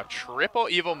Mutiny right now. Triple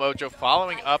Evil Mojo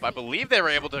following up. I believe they were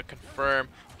able to confirm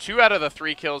 2 out of the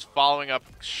 3 kills, following up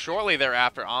shortly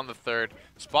thereafter on the 3rd.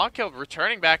 Spawnkill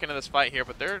returning back into this fight here,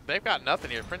 but they've got nothing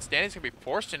here. PrinceDanny's going to be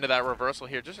forced into that reversal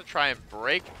here just to try and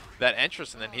break that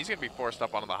entrance, and then he's going to be forced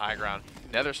up onto the high ground.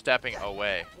 Nether stepping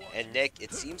away. And Nick,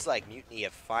 it seems like Mutiny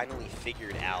have finally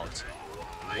figured out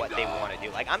what they want to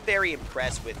do. Like, I'm very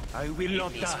impressed with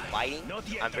Mutiny's fighting.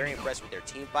 I'm very impressed with their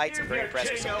team fights. I'm very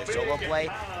impressed with some of their solo play.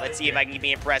 Let's see if I can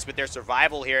be impressed with their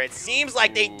survival here. It seems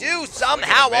like they do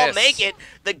somehow all make it.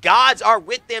 The gods are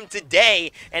with them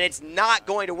today, and it's not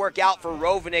going to work out for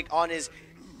Rovaniik on his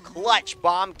clutch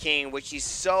Bomb King, which he's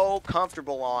so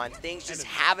comfortable on. Things just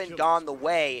haven't gone the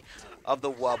way of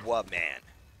the Wub Wub man.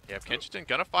 Yeah, Kenjiton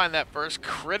gonna find that first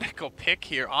critical pick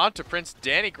here onto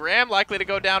PrinceDanny. Graham likely to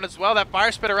go down as well. That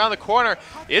fire spit around the corner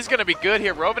is gonna be good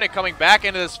here. Rovaniik coming back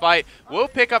into this fight will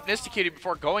pick up Nystqt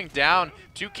before going down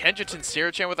to Kenjiton.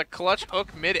 CiruChan with a clutch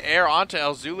hook mid-air onto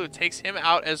ElZulu, takes him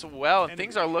out as well, and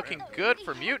things are looking good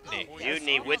for Mutiny.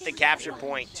 Mutiny with the capture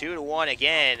point, 2-1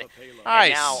 again. Nice.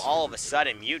 And now all of a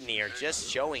sudden Mutiny are just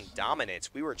showing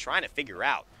dominance. We were trying to figure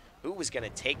out who was going to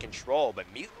take control. But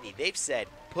Mutiny, they've said,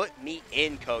 put me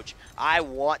in, coach. I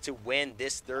want to win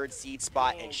this 3rd seed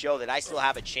spot and show that I still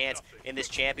have a chance in this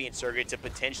champion circuit to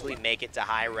potentially make it to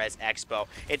Hi-Rez Expo.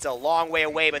 It's a long way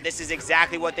away, but this is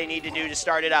exactly what they need to do to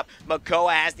start it up.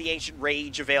 Makoa has the Ancient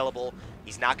Rage available.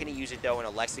 He's not going to use it, though, and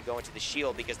elects to go into the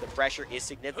shield because the pressure is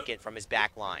significant from his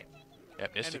back line.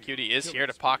 Yep, Nystqt is here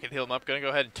to pocket heal him up. Going to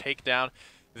go ahead and take down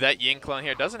that Ying clone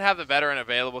here. Doesn't have the veteran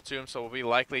available to him, so we'll be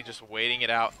likely just waiting it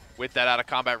out with that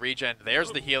out-of-combat regen.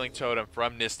 There's the healing totem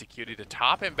from Nystqt to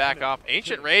top him back off.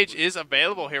 Ancient Rage is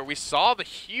available here. We saw the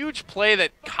huge play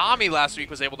that Kami last week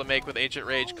was able to make with Ancient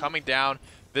Rage coming down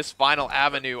this final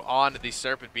avenue on the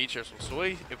Serpent Beachers. So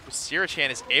if CiruChan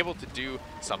is able to do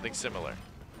something similar.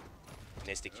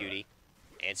 Nystqt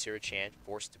and CiruChan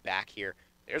forced back here.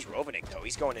 There's Rovaniik, though.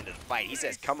 He's going into the fight. He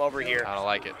says, come over here. I don't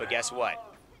like it. But guess what?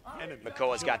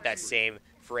 Makoa's got that same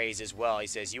phrase as well. He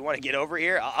says, you want to get over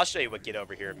here? I'll show you what get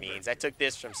over here means. I took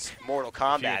this from Mortal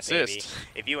Kombat, baby.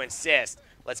 If you insist,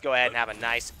 let's go ahead and have a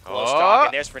nice close talk.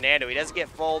 And there's Fernando. He doesn't get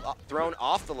thrown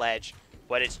off the ledge,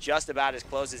 but it's just about as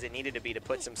close as it needed to be to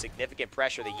put some significant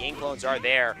pressure. The Ying clones are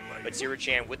there, but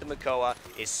CiruChan with the Makoa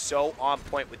is so on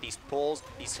point with these pulls,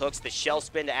 these hooks, the shell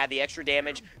spin to add the extra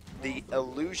damage. The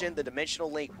illusion, the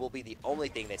dimensional link will be the only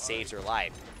thing that saves her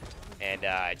life. And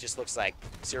it just looks like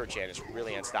CiruChan is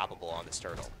really unstoppable on this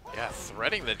turtle. Yeah,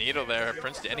 threading the needle there.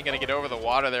 PrinceDanny going to get over the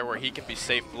water there where he can be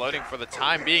safe floating for the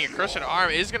time being. A Christian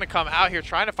Arm is going to come out here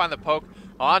trying to find the poke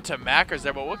onto Makkers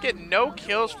there, but we'll get no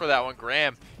kills for that one.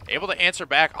 Graham able to answer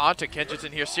back onto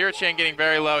Kenjiton here. CiruChan getting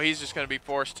very low. He's just going to be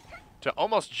forced to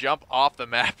almost jump off the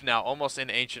map now, almost in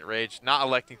Ancient Rage, not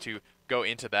electing to go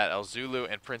into that.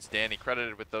 ElZulu and PrinceDanny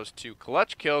credited with those 2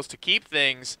 clutch kills to keep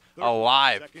things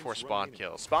alive for spawn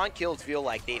kills. Spawn kills feel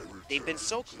like they've been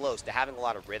so close to having a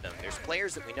lot of rhythm. There's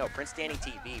players that we know,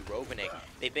 PrinceDannyTV, Rovaniik,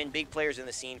 they've been big players in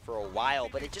the scene for a while,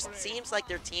 but it just seems like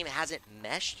their team hasn't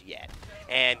meshed yet.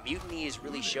 And Mutiny is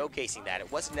really showcasing that.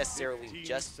 It wasn't necessarily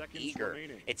just eager.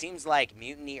 It seems like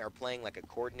Mutiny are playing like a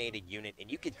coordinated unit, and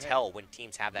you could tell when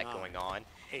teams have that going on,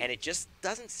 and it just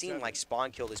doesn't seem like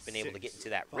Spawn Kill has been able to get into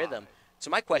that rhythm. So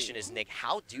my question is, Nick,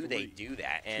 how do they do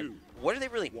that? And what are they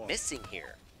really missing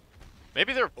here?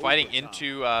 Maybe they're fighting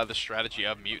into the strategy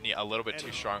of Mutiny a little bit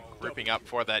too strong, grouping up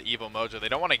for that Evil Mojo. They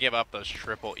don't want to give up those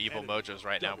triple Evil Mojos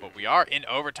right now, but we are in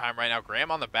overtime right now. Graham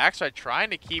on the backside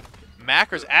trying to keep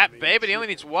Makkers at bay, but he only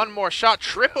needs one more shot.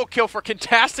 Triple kill for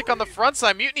Kintastic on the front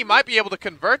side. Mutiny might be able to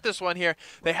convert this one here.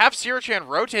 They have CiruChan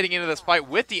rotating into this fight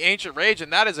with the Ancient Rage,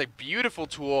 and that is a beautiful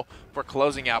tool for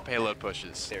closing out payload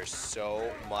pushes. There's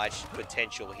so much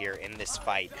potential here in this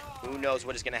fight. Who knows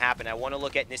what is going to happen? I want to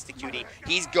look at Nystqt.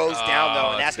 He goes down,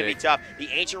 though, and that's going to be tough. The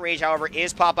Ancient Rage, however,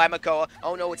 is popped by Makoa.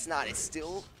 Oh, no, it's not. It's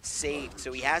still saved.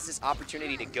 So he has this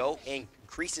opportunity to go and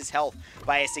increase his health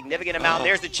by a significant amount.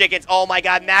 There's the chickens. Oh, my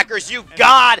God, Makkers, you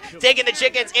God, taking the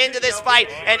chickens into this fight.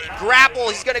 And Grapple,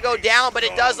 he's going to go down, but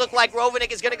it does look like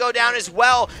Rovaniik is going to go down as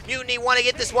well. Mutiny want to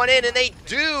get this one in, and they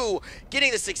do,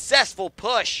 getting the successful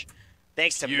push.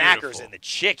 Thanks to Makkers and the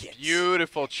chickens.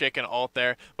 Beautiful chicken ult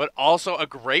there, but also a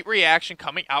great reaction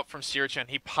coming out from CiruChan.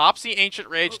 He pops the Ancient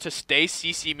Rage to stay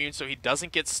CC immune so he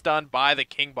doesn't get stunned by the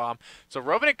King Bomb. So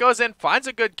Rovaniik goes in, finds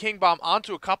a good King Bomb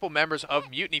onto a couple members of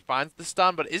Mutiny, finds the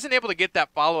stun, but isn't able to get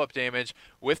that follow-up damage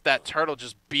with that turtle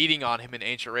just beating on him in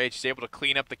Ancient Rage. He's able to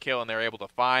clean up the kill, and they're able to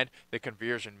find the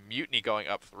conversion. Mutiny going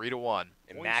up 3-1.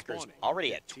 And Makkers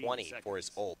already at 20 for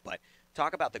his ult, but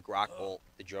talk about the Grok ult,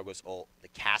 the Drogo's ult, the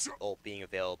Castle ult being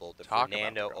available, the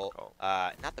Fernando ult.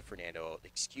 Not the Fernando ult,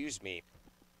 excuse me.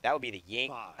 That would be the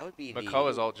Ying. That would be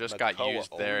Makoa's ult just got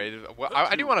used there. Well,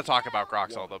 I do want to talk about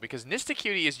Grok's ult, though, because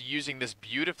Nystqt is using this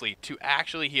beautifully to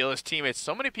actually heal his teammates.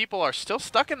 So many people are still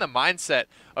stuck in the mindset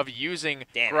of using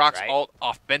Grok's ult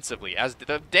offensively. As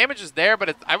the damage is there,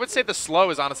 but I would say the slow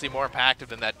is honestly more impactful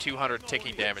than that 200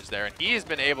 ticking damage there. And he has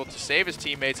been able to save his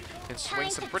teammates and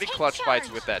swing some pretty clutch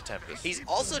fights with that Tempest. He's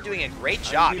also doing a great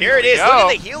job. Here it is. Look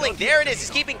at the healing. There it is. He's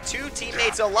keeping 2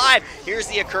 teammates alive. Here's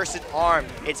the Accursed Arm.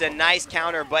 It's a nice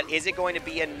counter, but is it going to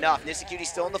be enough? Nystqt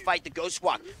still in the fight. The Ghost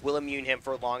Walk will immune him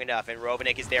for long enough, and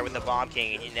Rovaniik is there with the Bomb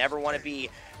King, and you never want to be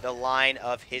the line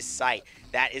of his sight.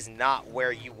 That is not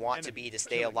where you want to be to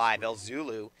stay alive.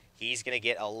 ElZulu, he's going to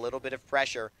get a little bit of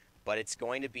pressure, but it's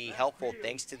going to be helpful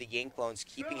thanks to the Ying clones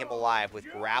keeping him alive with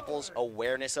Grapple's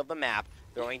awareness of the map,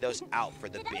 throwing those out for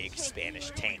the big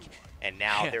Spanish tank. And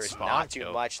now there is not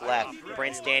too much left.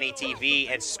 PrinceDannyTV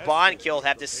and SpawnKill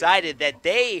have decided that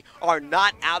they are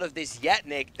not out of this yet,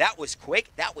 Nick. That was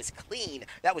quick. That was clean.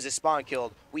 That was a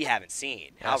SpawnKill we haven't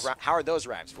seen. How are those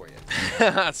rhymes for you?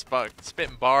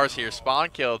 Spitting bars here.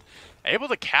 SpawnKill able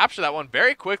to capture that one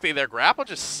very quickly. Their Grapple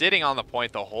just sitting on the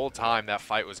point the whole time that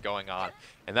fight was going on.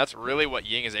 And that's really what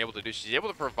Ying is able to do. She's able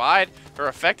to provide her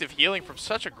effective healing from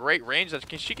such a great range that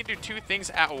she can do two things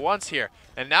at once here.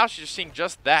 And now she's seeing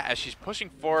just that as she's pushing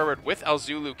forward with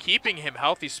ElZulu, keeping him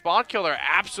healthy. Spawn Killer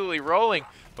absolutely rolling,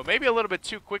 but maybe a little bit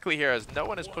too quickly here as no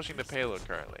one is pushing the payload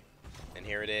currently. And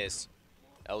here it is.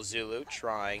 ElZulu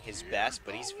trying his best,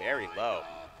 but he's very low.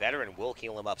 Veteran will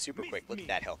heal him up super quick. Look at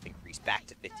that health increase, back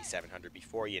to 5,700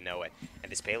 before you know it.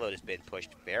 And this payload has been pushed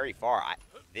very far.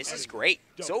 This is great.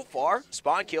 So far,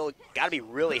 Spawn Kill, got to be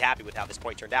really happy with how this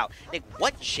point turned out. Nick,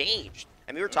 what changed?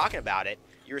 I mean, we were talking about it.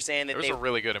 You were saying that there was a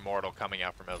really good Immortal coming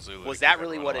out from ElZulu. Was that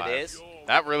really what it is?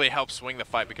 That really helped swing the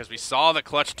fight because we saw the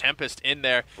clutch Tempest in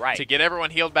there to get everyone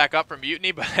healed back up from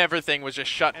Mutiny, but everything was just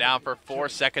shut down for 4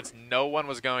 seconds. No one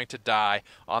was going to die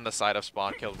on the side of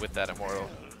Spawn Kill with that Immortal.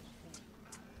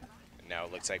 Now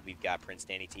it looks like we've got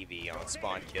PrinceDannyTV on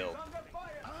Spawn Kill,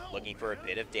 looking for a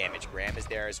bit of damage. Graham is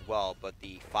there as well, but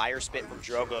the fire spit from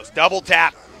Drogo's double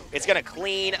tap. It's going to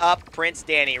clean up Prince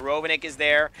Danny. Rovaniik is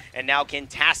there, and now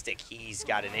Kintastic. He's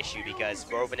got an issue because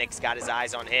Rovaniik's got his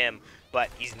eyes on him, but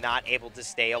he's not able to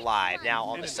stay alive. Now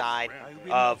on the side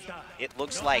of, it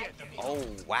looks like, oh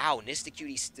wow,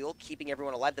 Nystqt still keeping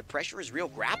everyone alive. The pressure is real.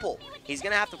 Grapple, he's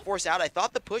going to have to force out. I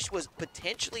thought the push was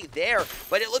potentially there,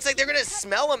 but it looks like they're going to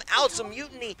smell him out. So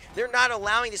Mutiny, they're not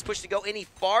allowing this push to go any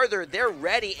farther. They're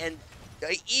ready and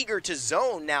eager to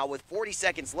zone now with 40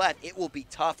 seconds left. It will be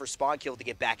tough for Spawn Kill to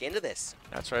get back into this.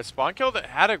 That's right. Spawn Kill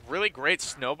had a really great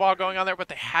snowball going on there, but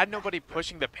they had nobody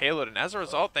pushing the payload, and as a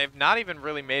result, they've not even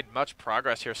really made much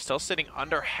progress here, still sitting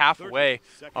under halfway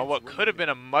on what could have been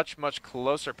a much, much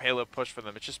closer payload push for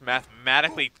them. It's just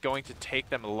mathematically going to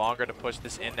take them longer to push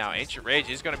this in now. Ancient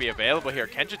Rage is going to be available here.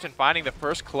 Kenjiton finding the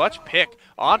first clutch pick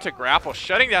onto Grapple,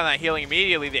 shutting down that healing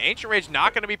immediately. The Ancient Rage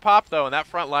not going to be popped, though, and that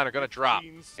front line are going to drop.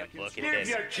 And look at this.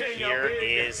 Here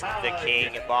is the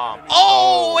King Bomb.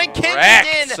 Oh, and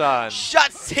Kenjiton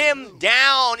shuts him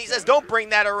down. He says, don't bring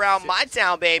that around my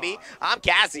town, baby. I'm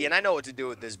Cassian. I know what to do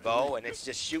with this bow, and it's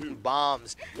just shooting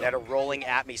bombs that are rolling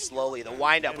at me slowly. The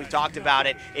windup, we talked about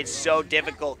it. It's so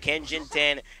difficult.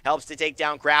 Kenjiton helps to take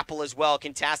down Grapple as well.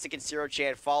 Kintastic and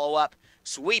CiruChan follow up,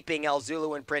 sweeping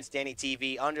ElZulu and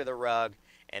PrinceDannyTV under the rug.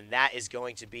 And that is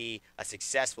going to be a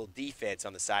successful defense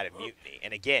on the side of Mutiny.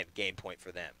 And again, game point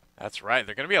for them. That's right.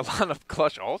 There are going to be a lot of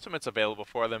clutch ultimates available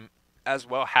for them as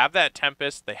well. Have that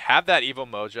Tempest. They have that Evil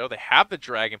Mojo. They have the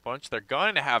Dragon Punch. They're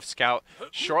going to have Scout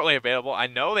shortly available. I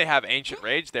know they have Ancient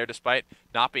Rage there despite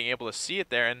not being able to see it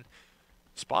there. And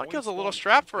Spawn Kill's a little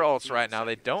strapped for ults right now.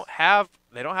 They don't have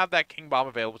that King Bomb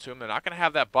available to them. They're not going to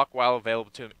have that Buck Wild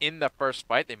available to them in the first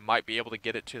fight. They might be able to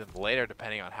get it to them later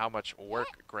depending on how much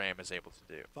work Graham is able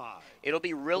to do. It'll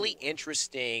be really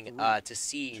interesting to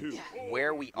see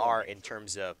where we are in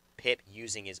terms of Pip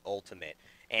using his ultimate.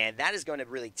 And that is going to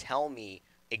really tell me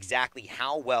exactly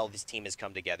how well this team has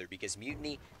come together, because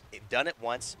Mutiny, they've done it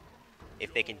once.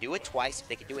 If they can do it twice, if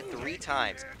they can do it 3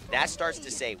 times, that starts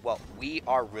to say, well, we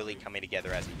are really coming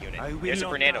together as a unit. There's a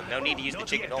Fernando. No need to use the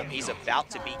chicken ult. He's about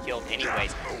to be killed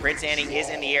anyways. Prince Annie is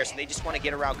in the air, so they just want to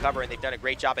get around cover, and they've done a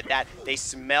great job at that. They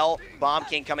smell Bomb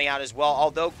King coming out as well.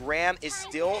 Although Graham is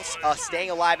still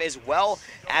staying alive as well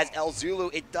as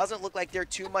ElZulu, it doesn't look like they're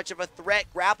too much of a threat.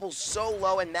 Grapple's so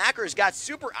low, and Makkers got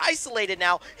super isolated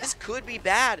now. This could be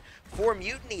bad for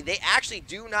Mutiny. They actually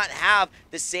do not have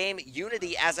the same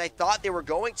unity as I thought they were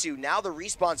going to. Now the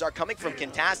respawns are coming from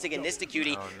Kintastic and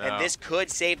Nystqt, and this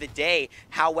could save the day.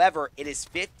 However, it is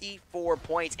 54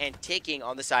 points and ticking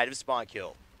on the side of Spawn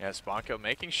Kill. Yeah, Spawn Kill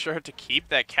making sure to keep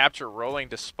that capture rolling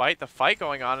despite the fight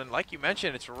going on. And like you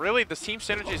mentioned, it's really, the team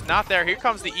synergy is not there. Here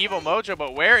comes the Evil Mojo,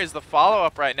 but where is the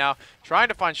follow-up right now? Trying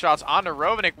to find shots onto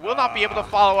Rovaniik. Will not be able to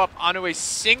follow up onto a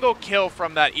single kill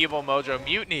from that Evil Mojo.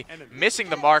 Mutiny missing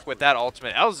the mark with that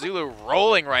ultimate. ElZulu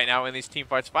rolling right now in these team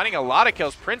fights, finding a lot of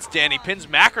kills. Prince Danny pins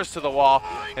Makkers to the wall,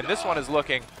 and this one is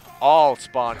looking all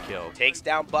Spawn Kill. Takes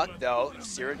down Buck, though.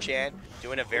 CiruChan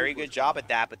doing a very good job at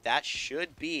that, but that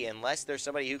should be, unless there's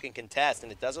somebody who can contest,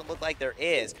 and it doesn't look like there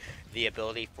is, the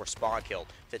ability for Spawn Kill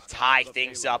to tie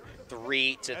things up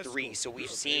 3-3. So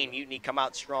we've seen Mutiny come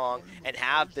out strong and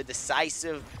have the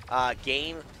decisive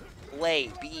game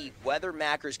play be whether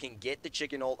Makkers can get the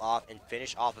chicken ult off and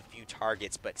finish off a few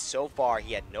targets, but so far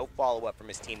he had no follow-up from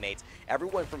his teammates.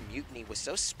 Everyone from Mutiny was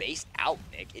so spaced out,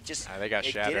 Nick. It just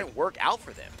didn't work out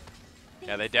for them.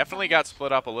 Yeah, they definitely got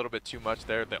split up a little bit too much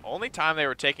there. The only time they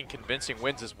were taking convincing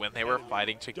wins is when they were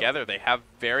fighting together. They have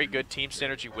very good team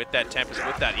synergy with that Tempest,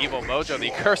 with that Evil Mojo.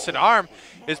 The Accursed Arm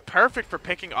is perfect for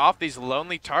picking off these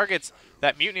lonely targets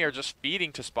that Mutiny are just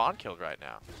feeding to Spawn Kill right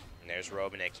now. And there's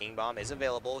Rovaniik. King Bomb is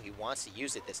available. He wants to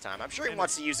use it this time. I'm sure he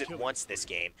wants to use it once this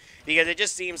game because it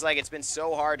just seems like it's been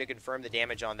so hard to confirm the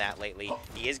damage on that lately.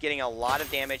 He is getting a lot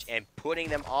of damage and putting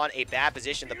them on a bad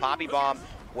position. The Poppy Bomb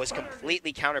was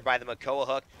completely countered by the Makoa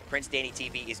hook.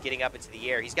 PrinceDannyTV is getting up into the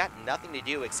air. He's got nothing to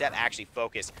do except actually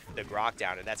focus the Grok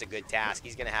down, and that's a good task.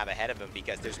 He's going to have ahead of him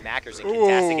because there's Makkers and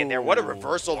Kintastic in there. What a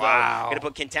reversal, though. Going to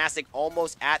put Kintastic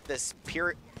almost at the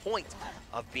spirit point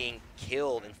of being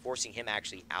killed and forcing him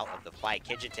actually out of the fight.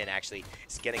 Kenjiton actually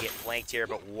is going to get flanked here,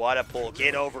 but what a pull.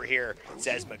 Get over here,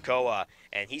 says Makoa.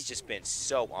 And he's just been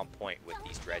so on point with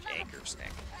these dredge anchors,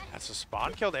 Nick. That's a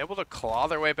spawn kill. They're able to claw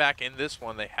their way back in this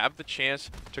one. They have the chance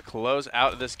to close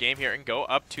out this game here and go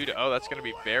up 2-0. That's going to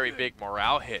be very big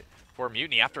morale hit for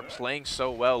Mutiny after playing so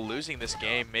well, losing this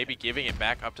game, maybe giving it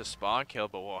back up to spawn kill,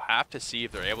 but we'll have to see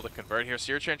if they're able to convert here.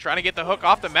 CiruChan trying to get the hook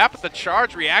off the map, but the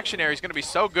charge reactionary is going to be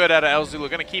so good out of ElZulu,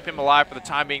 going to keep him alive for the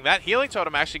time being. That healing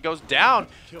totem actually goes down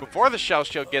before the shell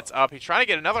shield gets up. He's trying to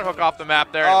get another hook off the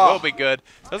map there, and it will be good.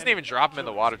 Doesn't even drop him in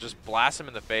the water, just blast him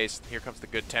in the face. Here comes the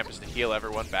good Tempest to heal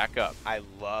everyone back up. I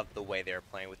love the way they're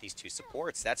playing with these two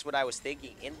supports. That's what I was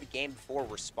thinking in the game before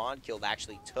where spawn kill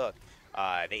actually took.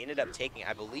 They ended up taking,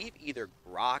 I believe, either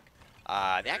Grok.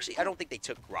 I don't think they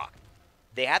took Grok.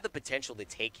 They had the potential to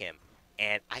take him,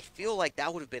 and I feel like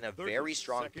that would have been a very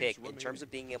strong pick in terms of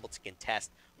being able to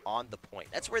contest on the point.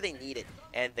 That's where they need it,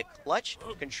 and the clutch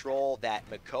control that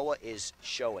Makoa is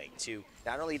showing to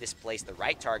not only displace the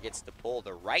right targets, to pull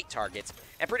the right targets,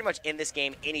 and pretty much in this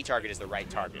game, any target is the right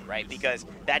target, right? Because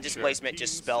that displacement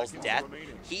just spells death.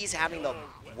 He's having the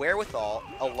wherewithal,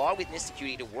 along with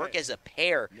Nystqt, to work as a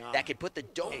pair that could put the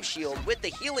dome shield with the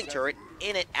healing turret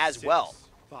in it as well.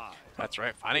 That's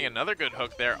right, finding another good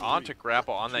hook there onto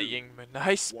Grapple on that Ying.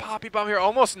 Nice Poppy Bomb here,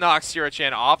 almost knocks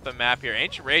CiruChan off the map here.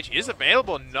 Ancient Rage is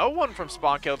available, no one from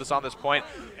Spawn killed us on this point,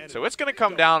 so it's going to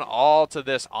come down all to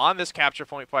this. On this capture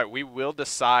point fight, we will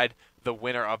decide the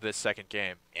winner of this second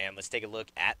game. And let's take a look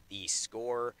at the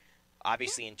score.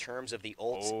 Obviously, in terms of the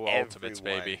ults, ultimates,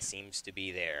 everyone baby, seems to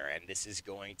be there, and this is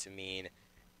going to mean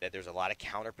that there's a lot of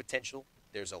counter potential,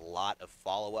 there's a lot of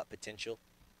follow-up potential,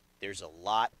 there's a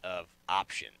lot of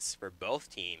options for both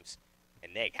teams.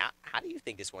 And Nick, how do you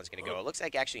think this one's going to go? It looks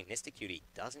like actually Nystqt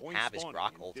doesn't have his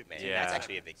Grok ultimate, and that's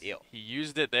actually a big deal. He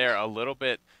used it there a little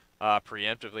bit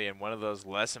preemptively in one of those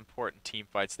less important team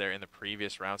fights there in the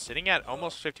previous round, sitting at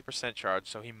almost 50% charge,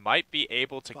 so he might be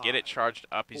able to get it charged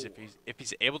up if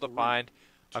he's able to find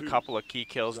a couple of key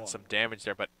kills and some damage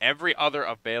there, but every other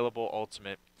available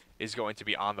ultimate is going to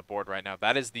be on the board right now.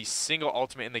 That is the single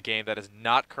ultimate in the game that is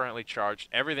not currently charged.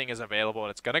 Everything is available,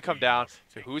 and it's going to come down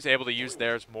to who's able to use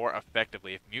theirs more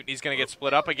effectively. If Mutiny's going to get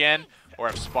split up again, or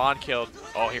if Spawn killed.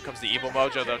 Oh, here comes the Evil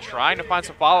Mojo, though, trying to find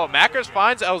some follow-up. Makkers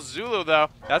finds ElZulu, though.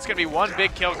 That's going to be one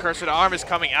big kill. Cursed Arm is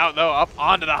coming out, though, up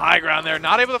onto the high ground there.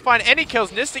 Not able to find any kills.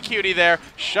 Nystqt there,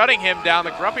 shutting him down.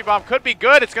 The Grumpy Bomb could be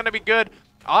good. It's going to be good.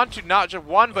 On to not just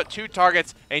one, but two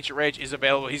targets. Ancient Rage is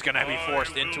available. He's going to be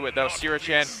forced into it, though.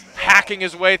 CiruChan hacking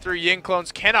his way through Ying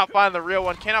clones. Cannot find the real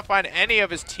one. Cannot find any of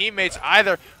his teammates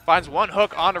either. Finds one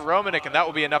hook onto Rovaniik, and that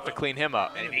will be enough to clean him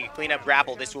up. And if he can clean up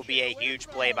Grapple, this will be a huge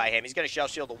play by him. He's going to shell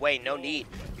shield away. No need,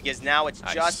 because now it's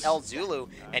just ElZulu,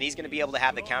 and he's going to be able to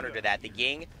have the counter to that. The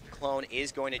Ying clone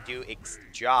is going to do its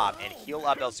job and heal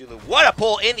up ElZulu. What a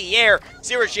pull in the air.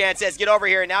 CiruChan says, get over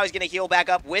here, and now he's going to heal back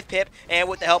up with Pip and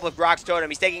with the help of Grok's Totem.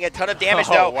 He's taking a ton of damage,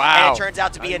 though, and it turns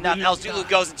out to be enough. ElZulu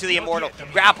goes into the Immortal.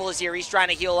 Grapple is here. He's trying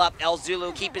to heal up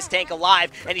ElZulu, keep his tank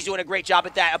alive, and he's doing a great job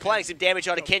at that, applying some damage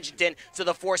onto Kenjiton, so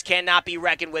the force cannot be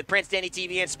reckoned with.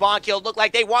 PrinceDannyTV and Spawn Kill look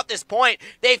like they want this point.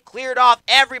 They've cleared off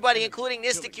everybody, including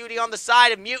Nystqt on the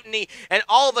side of Mutiny, and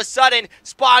all of a sudden,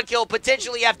 Spawn Kill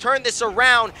potentially have turned this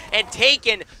around and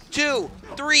taken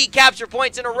 2-3 capture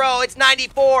points in a row. It's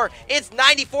 94. It's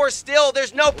 94 still.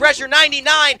 There's no pressure.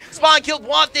 99. Spawn Killed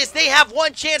want this. They have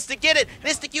one chance to get it.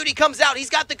 Nystqt comes out. He's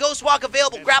got the Ghost Walk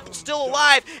available. Grapple's still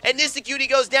alive, and Nystqt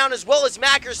goes down as well as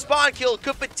Makkers. Spawn Killed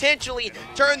could potentially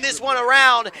turn this one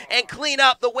around and clean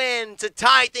up the win to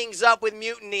tie things up with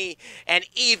Mutiny and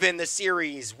even the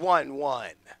series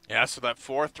 1-1. Yeah, so that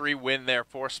 4-3 win there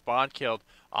for Spawn Killed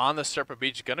on the Serpent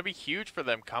Beach is going to be huge for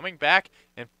them, coming back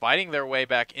and fighting their way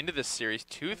back into this series.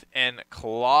 Tooth and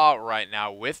claw right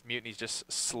now with Mutiny's just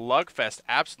slugfest,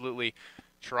 absolutely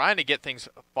trying to get things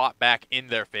fought back in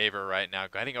their favor right now.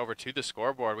 Heading over to the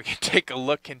scoreboard, we can take a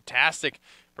look. Kintastic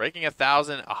breaking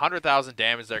 100,000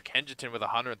 damage there. Kenjiton with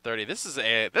 130. This was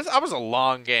a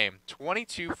long game.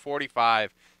 22-45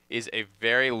 is a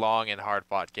very long and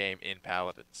hard-fought game in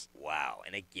Paladins. Wow,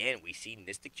 and again, we see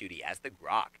Nystqt as the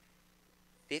Grok.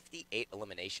 58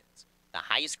 eliminations, the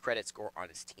highest credit score on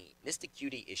his team.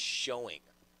 Nystqt is showing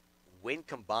when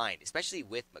combined, especially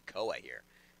with Makoa here,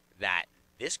 that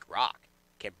this Grok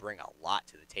can bring a lot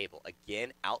to the table.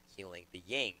 Again, out-healing the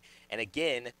Ying. And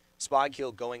again,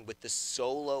 Spawnkill going with the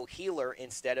solo healer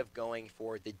instead of going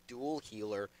for the dual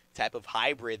healer type of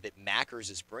hybrid that Makkers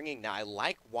is bringing. Now, I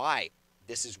like why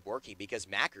this is working, because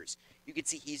Makkers, you can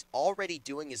see he's already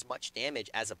doing as much damage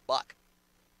as a Buck.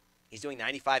 He's doing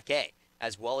 95k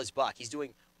as well as Buck. He's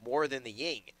doing more than the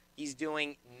Ying. He's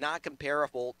doing not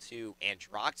comparable to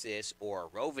Androxus or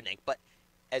Rovaniik, but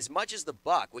as much as the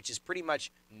Buck, which is pretty much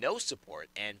no support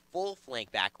and full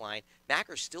flank backline,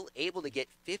 Makkers still able to get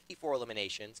 54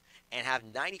 eliminations and have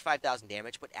 95,000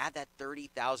 damage, but add that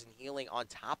 30,000 healing on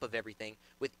top of everything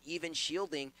with even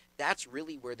shielding. That's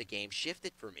really where the game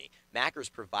shifted for me. Makkers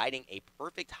providing a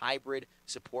perfect hybrid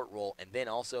support role, and then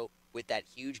also with that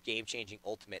huge game-changing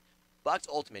ultimate. Buck's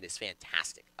ultimate is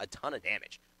fantastic, a ton of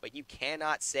damage, but you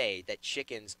cannot say that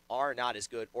chickens are not as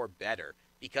good or better,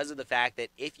 because of the fact that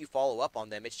if you follow up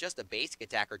on them, it's just a basic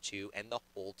attack or two, and the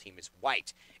whole team is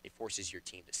wiped. It forces your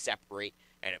team to separate,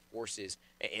 and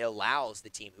it allows the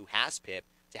team who has Pip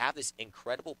to have this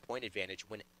incredible point advantage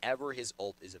whenever his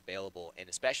ult is available, and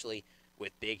especially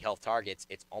with big health targets,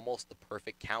 it's almost the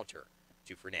perfect counter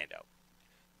to Fernando.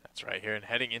 That's right here, and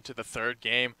heading into the third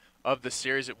game of the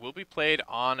series, it will be played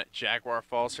on Jaguar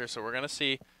Falls here, so we're going to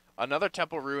see another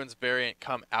Temple Ruins variant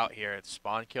come out here. It's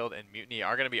Spawnkilled and Mutiny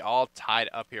are going to be all tied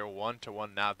up here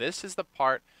 1-1. Now, this is the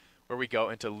part where we go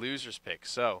into losers pick.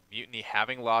 So, Mutiny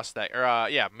having lost that,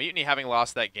 Mutiny having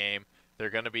lost that game, they're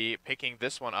going to be picking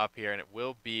this one up here, and it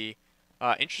will be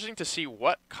interesting to see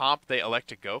what comp they elect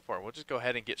to go for. We'll just go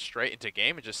ahead and get straight into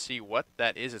game and just see what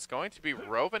that is. It's going to be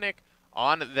Rovaniik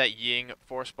on that Ying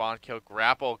for Spawnkill.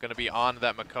 Grapple going to be on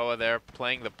that Makoa there,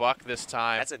 playing the Buck this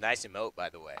time. That's a nice emote, by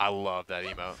the way. I love that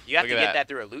emote. You have to get that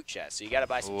through a loot chest, so you got to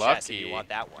buy some chests if you want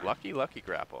that one. Lucky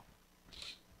Grapple.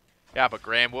 Yeah, but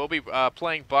Graham will be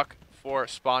playing Buck for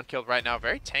Spawnkill right now.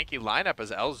 Very tanky lineup,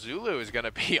 as ElZulu is going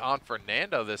to be on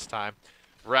Fernando this time.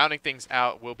 Rounding things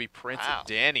out will be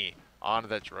PrinceDanny on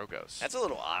the Drogos. That's a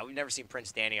little odd. We've never seen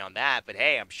PrinceDanny on that, but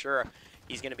hey, I'm sure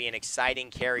he's going to be an exciting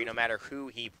carry no matter who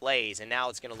he plays. And now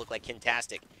it's going to look like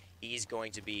Kintastic. He's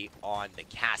going to be on the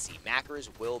Cassie. Makkers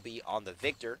will be on the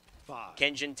Victor.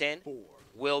 Kenjiton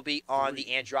will be on the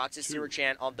Androxus.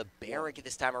 CiruChan on the Barrack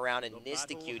this time around. And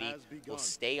Nystqt will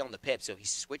stay on the Pip. So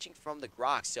he's switching from the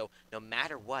Grok. So no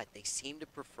matter what, they seem to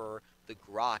prefer the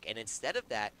Grok. And instead of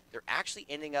that, they're actually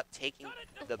ending up taking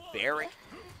the Barrack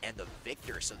and the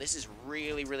Victor. So this is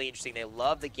really, really interesting. They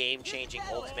love the game-changing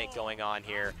ultimate going on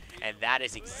here, and that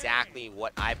is exactly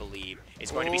what I believe is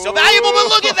going to be so valuable. But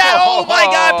look at that! Oh my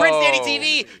God,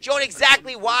 PrinceDannyTV showing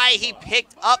exactly why he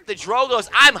picked up the Drogos.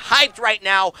 I'm hyped right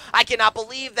now. I cannot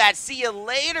believe that. See you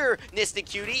later,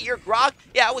 Nystqt. Your Grok,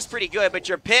 yeah, it was pretty good, but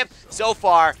your Pip, so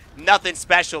far, nothing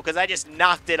special, because I just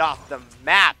knocked it off the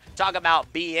map. Talk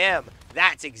about BM.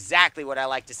 That's exactly what I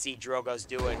like to see Drogos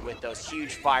doing with those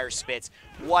huge fire spits.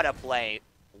 What a play.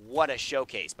 What a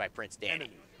showcase by PrinceDanny.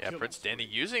 Yeah, PrinceDanny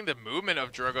using the movement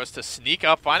of Drogos to sneak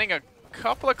up, finding a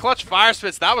couple of clutch fire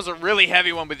spits. That was a really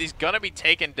heavy one, but he's going to be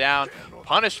taken down.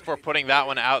 Punished for putting that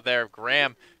one out there.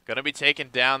 Graham going to be taken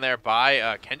down there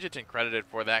by Kenjiton, credited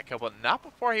for that kill, but not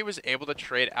before he was able to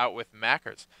trade out with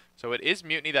Makkers. So it is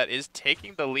Mutiny that is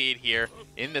taking the lead here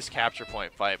in this capture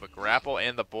point fight, but Grapple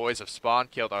and the boys of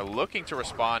Spawnkilled are looking to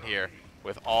respond here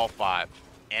with all 5.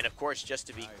 And of course, just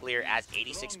to be clear, as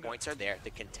 86 points are there,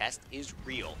 the contest is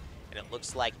real. And it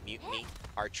looks like Mutiny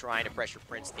are trying to pressure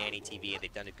PrinceDannyTV, and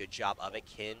they've done a good job of it.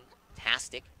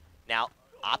 Kintastic now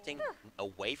opting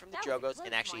away from the Drogos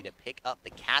and actually to pick up the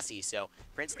Cassie. So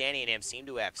PrinceDanny and him seem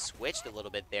to have switched a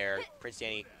little bit there.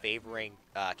 PrinceDanny favoring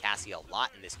Cassie a lot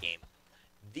in this game.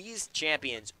 These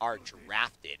champions are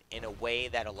drafted in a way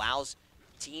that allows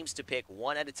teams to pick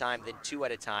 1 at a time, then 2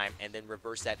 at a time, and then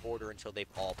reverse that order until they've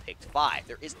all picked 5.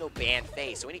 There is no banned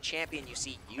phase, so any champion you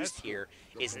see used here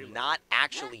is not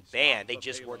actually banned. They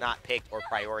just were not picked or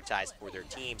prioritized for their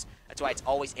teams. That's why it's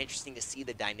always interesting to see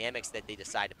the dynamics that they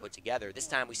decide to put together. This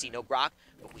time we see no Grok,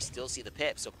 but we still see the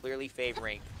Pip, so clearly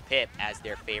favoring Pip as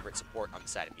their favorite support on the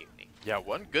side of Mutiny. Yeah,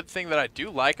 one good thing that I do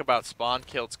like about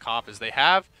Spawnkilled's comp is they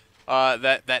have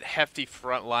that hefty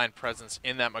frontline presence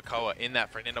in that Makoa, in that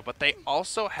Fernando, but they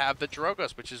also have the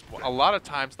Drogos, which is a lot of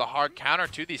times the hard counter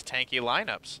to these tanky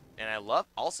lineups. And I love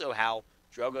also how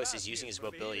Drogos is using his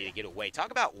mobility to get away.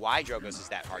 Talk about why Drogos is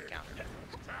that hard counter.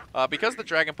 Because the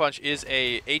Dragon Punch is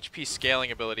a HP scaling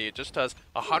ability, it just does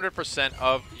 100%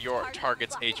 of your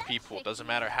target's HP pool. Doesn't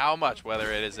matter how much,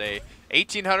 whether it is a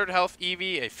 1800 health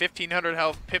Eevee, a 1500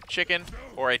 health Pip Chicken,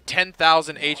 or a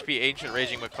 10,000 HP Ancient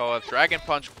Raging Makoa, Dragon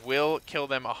Punch will kill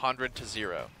them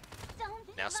 100-0.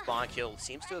 Now Spawn Kill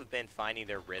seems to have been finding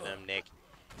their rhythm, Nick.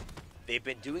 They've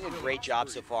been doing a great job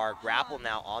so far. Grapple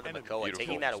now on the Makoa.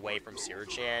 Taking that away from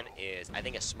CiruChan is, I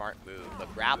think, a smart move.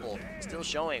 But Grapple still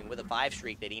showing with a 5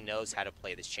 streak that he knows how to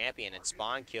play this champion. And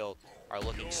Spawn Kill are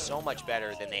looking so much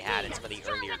better than they had in some of the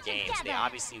earlier games. They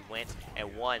obviously went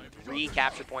and won 3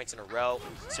 capture points in a row.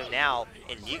 So now,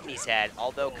 in Mutiny's head,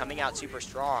 although coming out super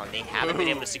strong, they haven't been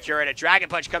able to secure it. A Dragon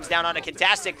Punch comes down on a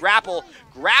Kintastic. Grapple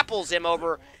grapples him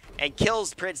over and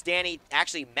kills Prince Danny.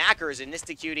 Actually, Makkers and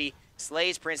Nystqt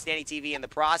slays PrinceDannyTV in the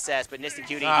process, but Nystqt,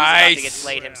 he's about to get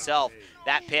slayed himself.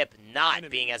 That pip not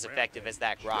being as effective as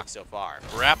that Grok so far.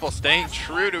 Grapple staying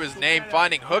true to his name,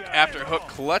 finding hook after hook,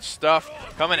 clutch stuff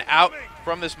coming out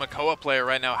from this Makoa player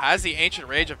right now. Has the Ancient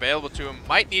Rage available to him.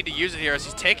 Might need to use it here as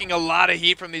he's taking a lot of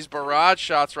heat from these barrage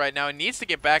shots right now. He needs to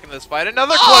get back into this fight.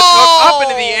 Another clutch hook up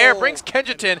into the air, brings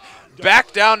Kenjiton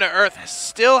back down to earth.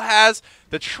 Still has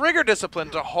the trigger discipline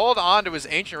to hold on to his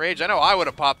Ancient Rage. I know I would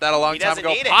have popped that a long time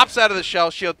ago. Pops out of the shell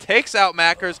shield, takes out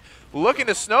Makkers, looking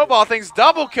to snowball things.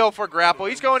 Double kill for Grapple.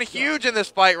 He's going huge in this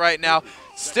fight right now.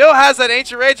 Still has that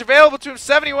Ancient Rage available to him,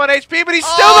 71 HP, but he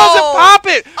still doesn't pop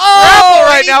it. Grapple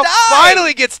right now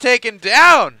finally gets taken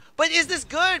down. But is this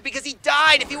good? Because he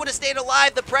died. If he would have stayed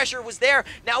alive, the pressure was there.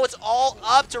 Now it's all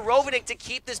up to Rovaniik to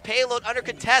keep this payload under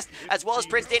contest, as well as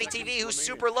PrinceDannyTV, who's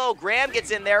super low. Graham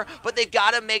gets in there, but they've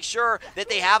got to make sure that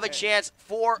they have a chance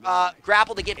for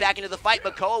Grapple to get back into the fight.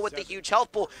 Makoa with the huge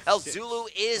health pool. ElZulu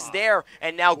is there,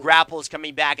 and now Grapple is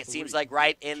coming back. It seems like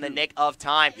right in the nick of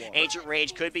time. Ancient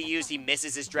Rage could be used. He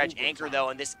misses his Dredge Anchor, though,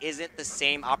 and this isn't the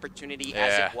same opportunity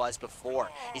as it was before.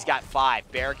 He's got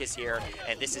 5. Barrack is here,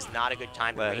 and this is not a good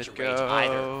time to Ancient Rage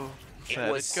either.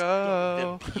 It was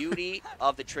the beauty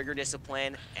of the trigger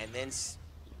discipline, and then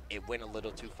it went a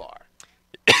little too far.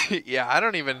 Yeah, I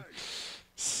don't even...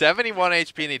 71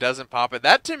 HP and he doesn't pop it.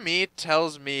 That to me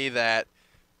tells me that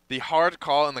the hard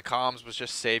call in the comms was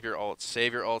just save your ults,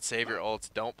 save your ults, save your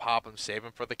ults. Don't pop them, save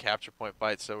them for the capture point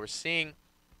fight. So we're seeing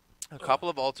a couple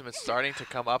of ultimates starting to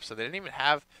come up, so they didn't even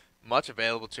have much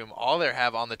available to them. All they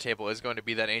have on the table is going to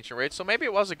be that Ancient Rage, so maybe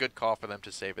it was a good call for them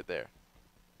to save it there.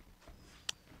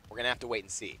 We're going to have to wait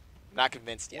and see. I'm not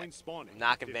convinced yet. I'm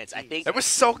not convinced. I think that was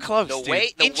so close, the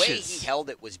way he held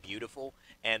it was beautiful,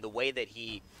 and the way that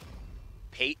he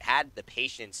had the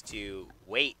patience to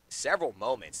wait several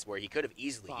moments where he could have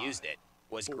easily used it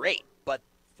was great. But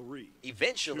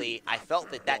eventually, I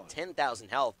felt that 10,000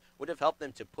 health would have helped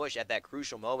them to push at that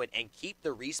crucial moment and keep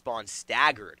the respawn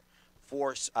staggered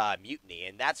for Mutiny,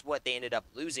 and that's what they ended up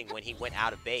losing when he went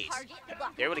out of base.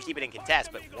 They were able to keep it in contest,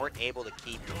 but weren't able to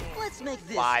keep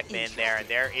 5 men there, and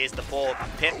there is the pull.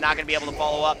 Pip not going to be able to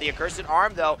follow up. The Accursed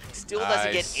Arm, though, still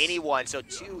doesn't get anyone, so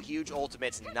 2 huge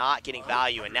ultimates not getting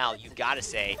value, and now you've got to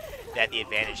say that the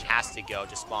advantage has to go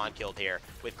to Spawn Killed here,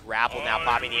 with Grapple now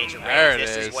popping the Ancient Rage.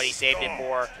 This is what he saved it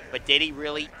for, but did he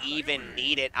really even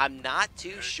need it? I'm not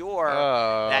too sure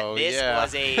that this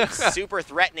was a super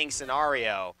threatening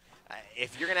scenario.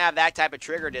 If you're gonna have that type of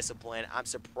trigger discipline, I'm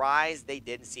surprised they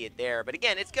didn't see it there. But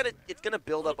again, it's gonna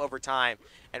build up over time,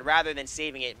 and rather than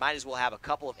saving it, might as well have a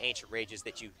couple of Ancient Rages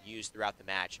that you've used throughout the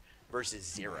match versus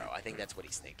 0. I think that's what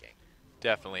he's thinking.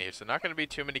 Definitely. So not going to be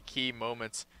too many key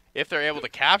moments. If they're able to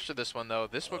capture this one, though,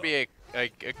 this would be a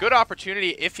good opportunity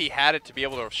if he had it to be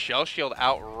able to shell shield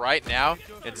out right now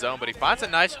in zone. But he finds a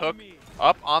nice hook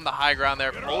up on the high ground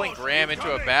there, pulling Graham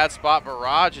into a bad spot.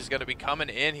 Barrage is going to be coming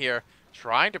in here,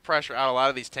 trying to pressure out a lot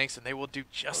of these tanks, and they will do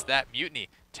just that. Mutiny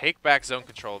take back zone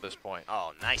control at this point.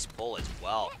 Oh, nice pull as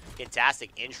well. Kintastic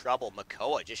in trouble.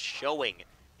 Makoa just showing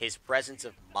his presence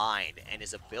of mind and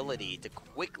his ability to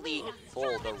quickly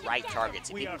pull the right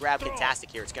targets. If he can grab Kintastic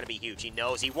here, it's going to be huge. He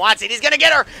knows he wants it. He's going to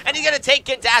get her, and he's going to take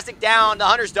Kintastic down. The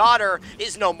Hunter's Daughter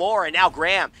is no more, and now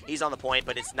Graham, he's on the point,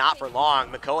 but it's not for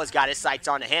long. Makoa's got his sights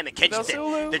onto him, and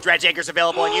Kenjiton, the Dredge Anchor's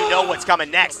available, and you know what's coming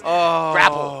next.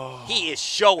 Grapple, he is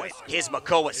showing his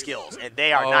Makoa skills, and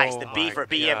they are nice. The B for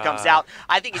BM comes out.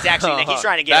 I think he's actually, Nick, he's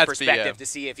trying to get a perspective to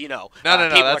see if, you know, people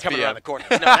are coming around the corner.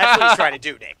 No, that's what he's trying to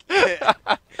do, Nick.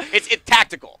 It's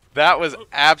tactical. That was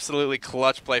absolutely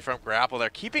clutch play from Grapple there,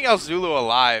 keeping ElZulu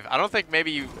alive. I don't think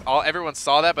maybe everyone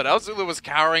saw that, but ElZulu was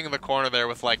cowering in the corner there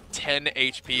with like 10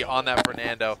 HP on that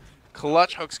Fernando.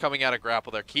 Clutch hooks coming out of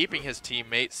Grapple there, keeping his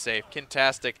teammate safe.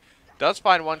 Kintastic does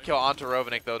find 1 kill onto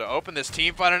Rovaniik, though, to open this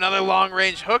team fight. Another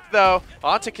long-range hook, though,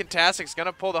 onto Kintastic. Is going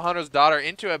to pull the Hunter's Daughter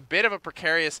into a bit of a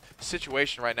precarious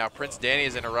situation right now. Prince Danny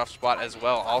is in a rough spot as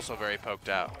well, also very poked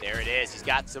out. There it is. He's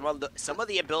got some of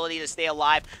the ability to stay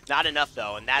alive. Not enough,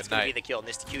 though, and that's going to be the kill.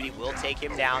 Nystqt will take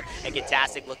him down, and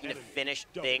Kintastic looking to finish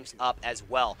things up as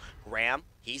well. Graham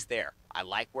he's there. I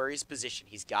like where he's positioned.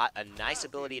 He's got a nice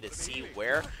ability to see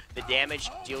where the damage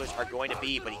dealers are going to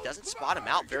be, but he doesn't spot him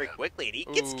out very quickly, and he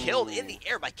gets killed in the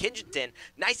air by Kenjiton.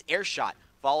 Nice air shot,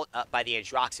 followed up by the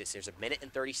Androxus. There's 1 minute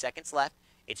and 30 seconds left.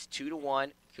 It's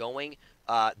 2-1 going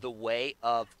the way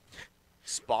of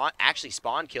Spawn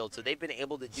killed, so they've been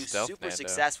able to do super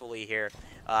successfully here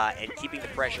and keeping the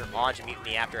pressure onto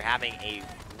Mutiny after having a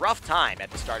rough time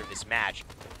at the start of this match.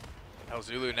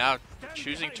 ElZulu now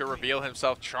choosing to reveal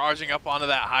himself, charging up onto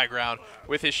that high ground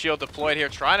with his shield deployed here,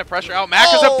 trying to pressure out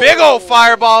Makkers. A big old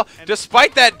fireball,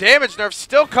 despite that damage nerf,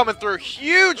 still coming through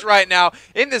huge right now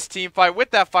in this team fight with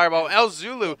that fireball.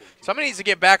 ElZulu, somebody needs to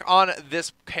get back on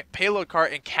this payload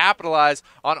cart and capitalize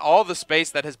on all the space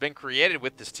that has been created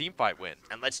with this team fight win.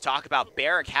 And let's talk about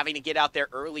Barrick having to get out there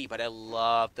early, but I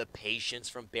love the patience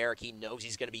from Barrick. He knows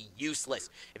he's going to be useless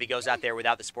if he goes out there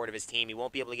without the support of his team. He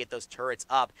won't be able to get those turrets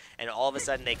up, and all of a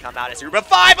sudden they come out as but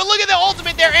 5, but look at the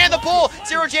ultimate there and the pull.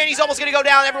 CiruChan, he's almost going to go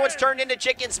down. Everyone's turned into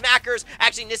chickens. Makkers,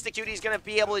 actually Nystqt is going to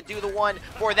be able to do the one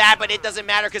for that, but it doesn't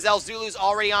matter because ElZulu's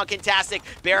already on Kintastic.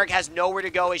 Barrick has nowhere to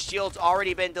go. His shield's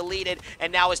already been deleted,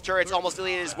 and now his turret's almost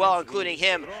deleted as well, including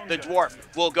him. The dwarf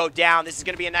will go down. This is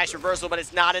going to be a nice reversal, but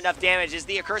it's not enough damage. Is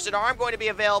the accursed arm going to be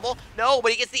available? No,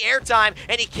 but he gets the airtime,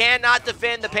 and he cannot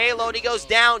defend the payload. He goes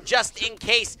down just in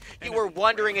case you were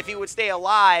wondering if he would stay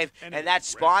alive, and that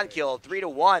spawn kill,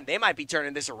 3-1. They might be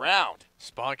turning this around.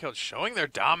 Spawn Kill showing their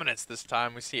dominance this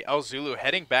time. We see ElZulu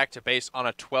heading back to base on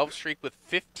a 12 streak with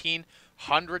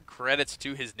 1,500 credits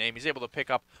to his name. He's able to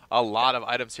pick up a lot of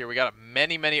items here. We got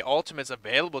many, many ultimates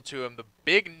available to him. The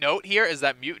big note here is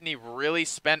that Mutiny really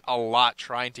spent a lot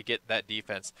trying to get that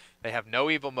defense. They have no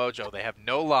Evil Mojo. They have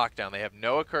no Lockdown. They have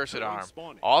no Accursed Arm.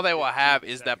 All they will have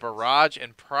is that Barrage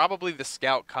and probably the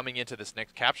Scout coming into this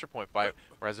next capture point fight.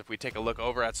 Whereas if we take a look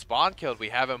over at Spawn Killed, we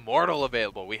have Immortal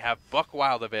available. We have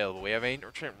Buckwild available. We have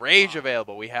Ancient Rage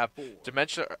available. We have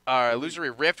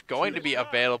Illusory Rift going to be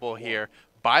available here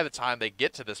by the time they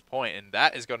get to this point, and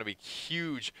that is going to be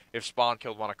huge if Spawn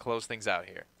Killed want to close things out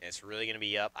here. It's really going to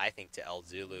be up, I think, to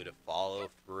ElZulu to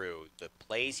follow through. The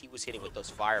plays he was hitting with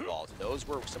those fireballs, those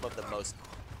were some of the most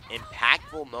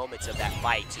impactful moments of that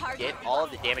fight to get all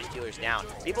of the damage dealers down.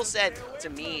 People said to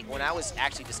me when I was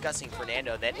actually discussing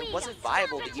Fernando that it wasn't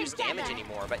viable to use damage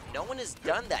anymore, but no one has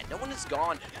done that. No one has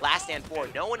gone last stand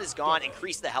forward. No one has gone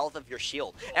increase the health of your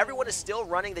shield. Everyone is still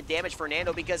running the damage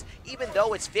Fernando because even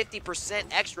though it's 50%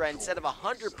 extra instead of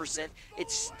 100%,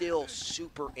 it's still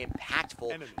super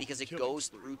impactful because it goes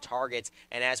through targets.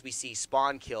 And as we see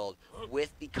Spawn Killed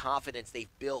with the confidence they've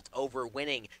built over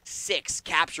winning 6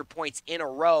 capture points in a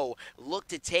row, look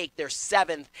to take their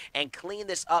 7th and clean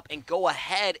this up and go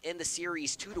ahead in the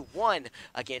series 2-1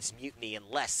 against Mutiny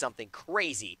unless something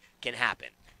crazy can happen.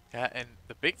 Yeah, and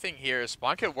the big thing here is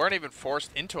Spawn Killed weren't even forced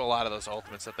into a lot of those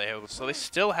ultimates that they have, so they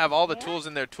still have all the tools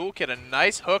in their toolkit. A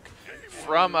nice hook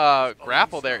from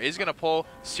Grapple there is going to pull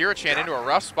CiruChan into a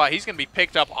rough spot. He's going to be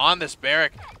picked up on this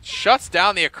barrack. Shuts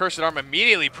down the Accursed Arm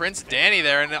immediately. PrinceDanny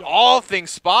there, and all things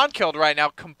Spawn Killed right now.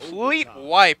 Complete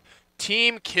wipe.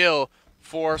 Team kill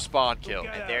for Spawn Kill.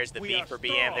 And there's the beat for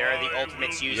BM. There are the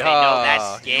ultimates used. They know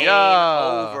that's game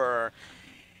over.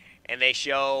 And they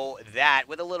show that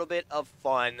with a little bit of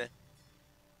fun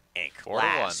and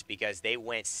class because they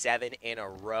went 7 in a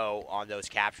row on those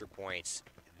capture points.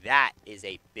 That is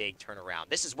a big turnaround.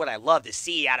 This is what I love to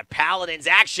see out of Paladins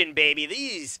action, baby.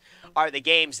 These are the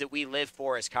games that we live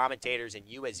for as commentators and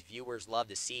you as viewers love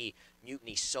to see.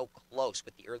 Mutiny so close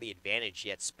with the early advantage,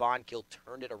 yet Spawn Kill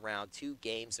turned it around 2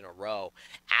 games in a row,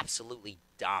 absolutely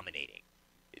dominating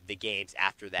the games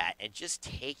after that and just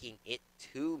taking it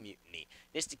to Mutiny.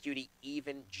 Nystqt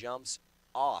even jumps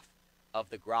off of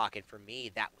the Grok, and for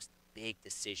me, that was the big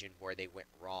decision where they went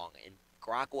wrong, and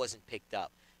Grok wasn't picked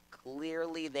up.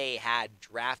 Clearly, they had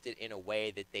drafted in a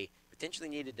way that they potentially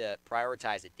needed to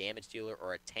prioritize a damage dealer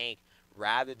or a tank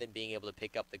rather than being able to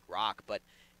pick up the Grok, but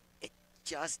it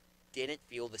just didn't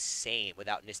feel the same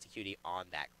without Nystqt on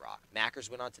that Grok. Makkers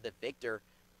went on to the victor,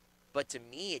 but to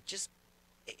me,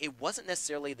 it wasn't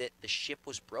necessarily that the ship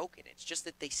was broken. It's just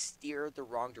that they steered the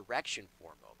wrong direction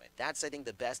for a moment. That's, I think,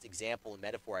 the best example and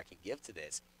metaphor I can give to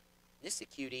this.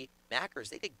 Nystqt, Makkers,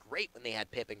 they did great when they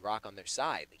had Pip and Grok on their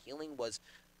side. The healing was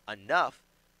enough,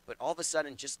 but all of a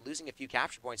sudden, just losing a few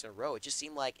capture points in a row, it just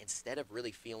seemed like instead of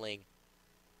really feeling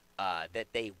that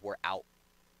they were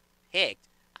outpicked,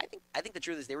 I think the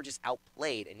truth is they were just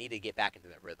outplayed and needed to get back into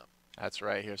that rhythm. That's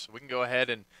right here. So we can go ahead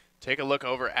and take a look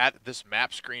over at this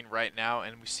map screen right now,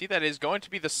 and we see that it is going to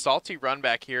be the salty run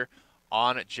back here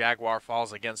on Jaguar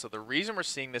Falls again. So the reason we're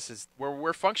seeing this is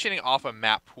we're functioning off a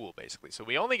map pool, basically. So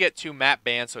we only get 2 map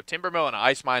bans. So Timbermill and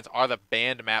Ice Mines are the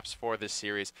banned maps for this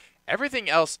series. Everything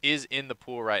else is in the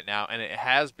pool right now, and it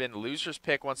has been loser's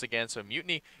pick once again. So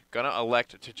Mutiny going to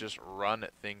elect to just run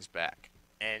things back.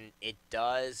 And it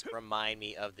does remind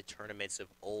me of the tournaments of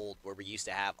old where we used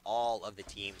to have all of the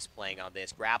teams playing on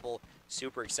this. Grapple,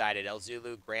 super excited.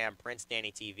 ElZulu, Graham,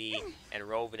 PrinceDannyTV, and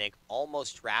Rovaniik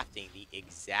almost drafting the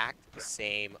exact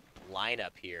same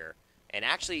lineup here. And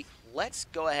actually, let's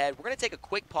go ahead. We're going to take a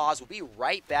quick pause. We'll be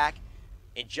right back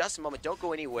in just a moment. Don't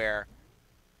go anywhere,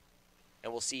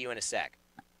 and we'll see you in a sec.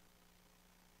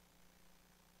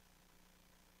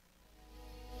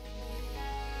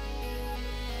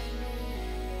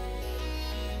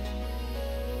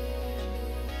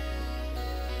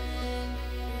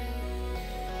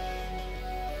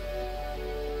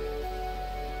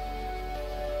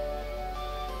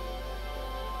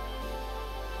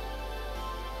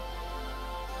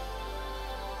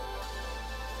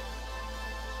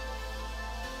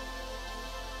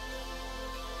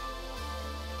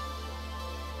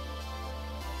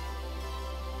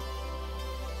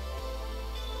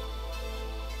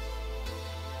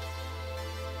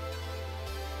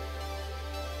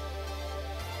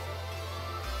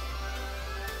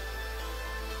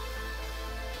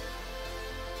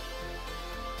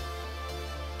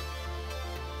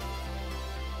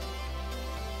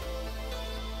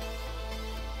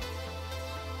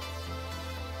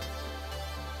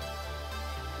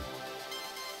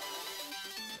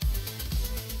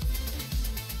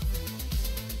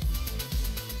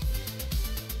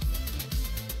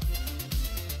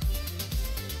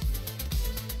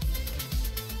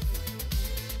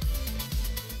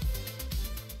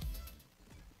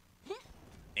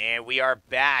 And we are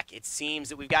back. It seems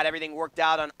that we've got everything worked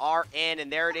out on our end,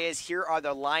 and there it is. Here are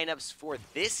the lineups for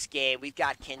this game. We've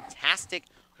got Kintastic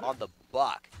on the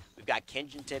Buck. We've got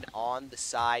Kenjiton on the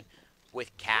side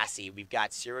with Cassie. We've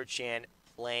got CiruChan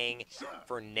playing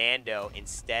Fernando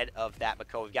instead of that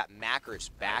Mako. We've got Makkers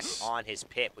back on his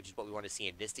pit, which is what we want to see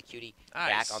in Nystqt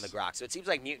back on the Grok. So it seems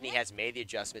like Mutiny has made the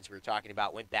adjustments we were talking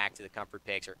about, went back to the comfort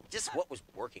picks, or just what was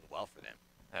working well for them.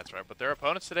 That's right, but their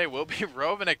opponents today will be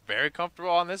Rovaniik, very comfortable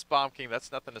on this Bomb King.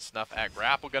 That's nothing to snuff at.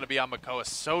 Grapple going to be on Makoa,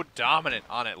 so dominant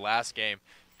on it last game.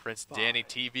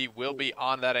 PrinceDannyTV will be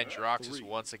on that Androxus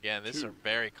once again. This is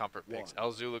very comfort picks.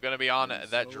 ElZulu going to be on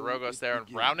that Jirogos there,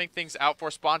 and rounding things out for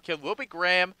spawn kill will be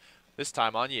Graham, this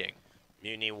time on Ying.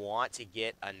 Mutiny want to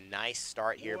get a nice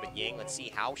start here, but Ying, let's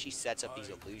see how she sets up these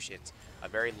illusions. A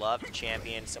very loved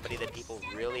champion, somebody that people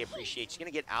really appreciate. She's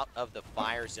going to get out of the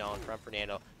fire zone from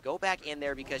Fernando, go back in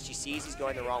there because she sees he's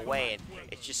going the wrong way, and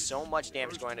it's just so much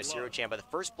damage going to CiruChan. But the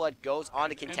first blood goes on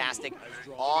to Kintastic,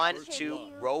 on to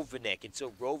Rovaniik, and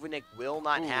so Rovaniik will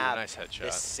not have nice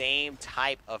the same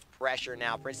type of pressure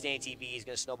now. PrinceDannyTV is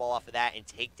going to snowball off of that and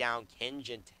take down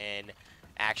Kenjiton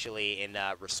actually in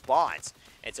response.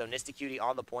 And so Nystqt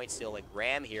on the point still, and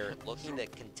Graham here looking to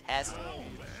contest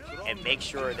and make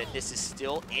sure that this is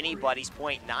still anybody's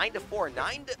point. 9-4,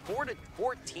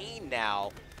 9-4-14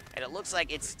 now, and it looks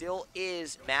like it still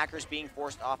is Makkers being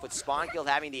forced off with Spawnkill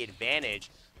having the advantage,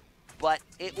 but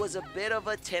it was a bit of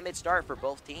a timid start for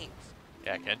both teams.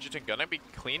 Yeah, Kenjiton gonna be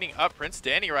cleaning up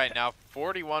PrinceDanny right now.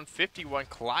 41-51,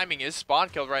 climbing his spawn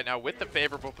kill right now with the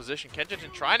favorable position.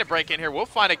 Kenjiton trying to break in here. We'll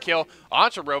find a kill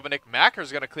onto Rovaniik.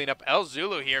 Makkers gonna clean up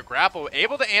ElZulu here. Grapple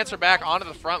able to answer back onto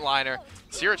the front liner.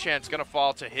 CiruChan's gonna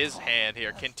fall to his hand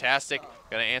here. Kintastic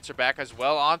gonna answer back as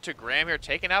well onto Graham here,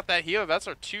 taking out that healer. That's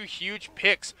our 2 huge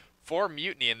picks for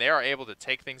Mutiny, and they are able to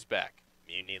take things back.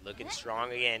 Mutiny looking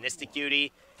strong again. Nystqt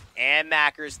and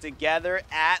Makkers together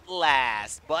at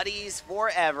last. Buddies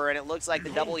forever, and it looks like the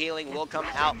double healing will come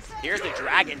out. Here's the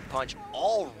Dragon Punch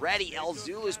already.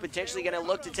 ElZulu's potentially going to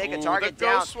look to take a target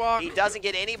down. He doesn't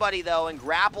get anybody, though, and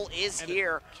Grapple is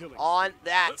here on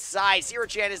that side.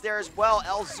 CiruChan is there as well.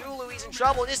 ElZulu, he's in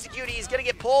trouble. Nystqt is going to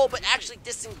get pulled, but actually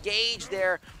disengaged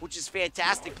there, which is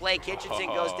fantastic play.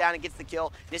 Kenjiton goes down and gets the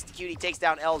kill. Nystqt takes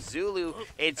down ElZulu.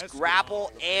 It's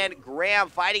Grapple and Graham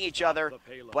fighting each other,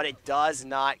 but it does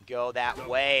not go that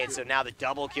way, and so now the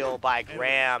double kill by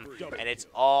Graham, and it's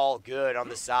all good on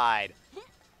the side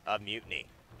of Mutiny.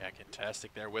 Yeah, Kintastic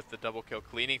there with the double kill,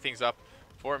 cleaning things up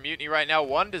for Mutiny right now.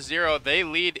 1-0, they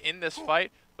lead in this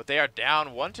fight, but they are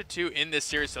down 1-2 in this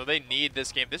series, so they need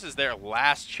this game. This is their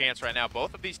last chance right now.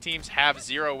 Both of these teams have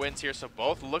 0 wins here, so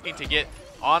both looking to get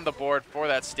on the board for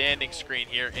that standing screen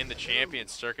here in the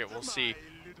Champions Circuit. We'll see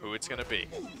who it's going to be.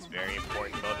 It's very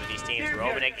important, both of these teams.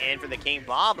 Rovaniik in for the King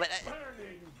Bomb, but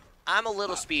I'm a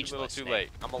little speechless. A little too late.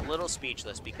 I'm a little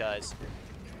speechless because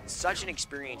such an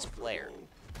experienced player.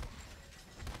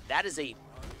 that is a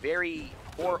very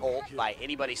poor ult by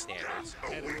anybody's standards,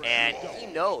 and he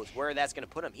knows where that's going to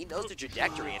put him. He knows the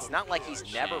trajectory. It's not like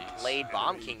he's never played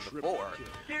Bomb King before.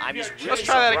 I'm just really Let's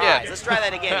try that again. Let's try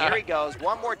that again. Here he goes.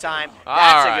 One more time. All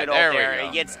That's right, a good ult there we there. go.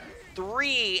 He gets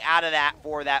 3 out of that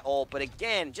for that ult. But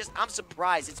again, I'm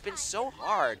surprised. It's been so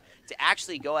hard to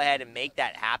actually go ahead and make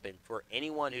that happen for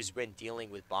anyone who's been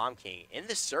dealing with Bomb King in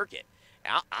this circuit.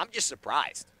 I'm just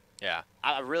surprised. Yeah.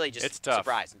 I'm really just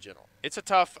surprised in general. It's a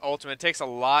tough ultimate. It takes a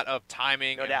lot of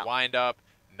timing No and doubt. wind up,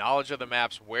 knowledge of the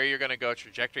maps, where you're going to go,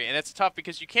 trajectory. And it's tough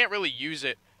because you can't really use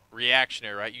it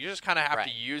reactionary, right? You just kind of have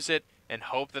to use it and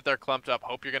hope that they're clumped up,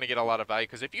 hope you're going to get a lot of value.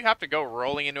 Because if you have to go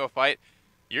rolling into a fight,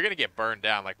 you're going to get burned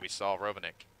down like we saw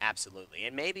Rovaniik. Absolutely.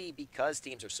 And maybe because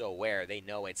teams are so aware, they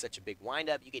know it's such a big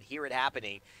windup, you could hear it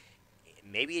happening.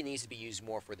 Maybe it needs to be used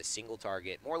more for the single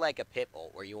target, more like a pit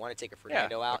ult where you want to take a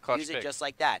Fernando out, use it just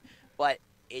like that. But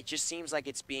it just seems like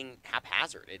it's being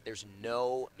haphazard. There's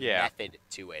no method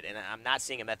to it. And I'm not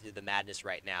seeing a method to the madness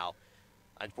right now.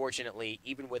 Unfortunately,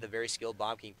 even with a very skilled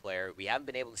Bomb King player, we haven't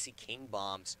been able to see King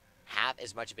Bombs have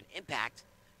as much of an impact.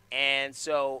 And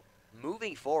so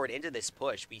moving forward into this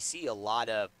push, we see a lot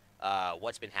of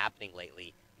what's been happening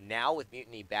lately. Now with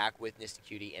Mutiny back with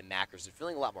Nystqt and Makkers, they're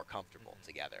feeling a lot more comfortable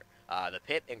together. The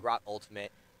Pip and Grot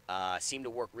Ultimate seem to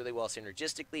work really well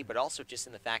synergistically, but also just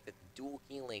in the fact that the dual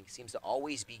healing seems to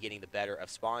always be getting the better of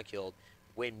Spawn Killed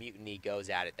when Mutiny goes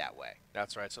at it that way.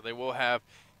 That's right. So they will have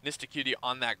Nystqt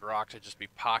on that Grok to just be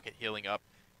pocket healing up.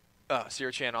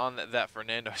 CiruChan on that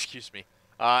Fernando, excuse me.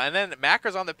 And then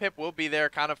Makkers on the Pip will be there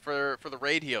kind of for the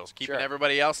raid heals, keeping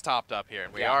everybody else topped up here.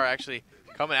 And we are actually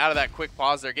coming out of that quick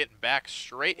pause. They're getting back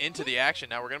straight into the action.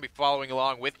 Now we're going to be following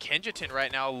along with Kenjiton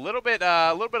right now. A little bit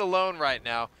alone right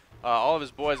now. All of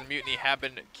his boys in Mutiny have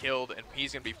been killed, and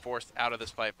he's going to be forced out of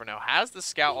this fight for now. Has the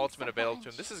Scout ultimate available to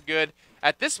him. This is good.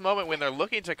 At this moment, when they're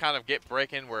looking to kind of get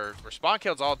break-in, where Spawn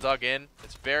Killed's all dug in,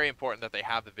 it's very important that they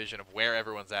have the vision of where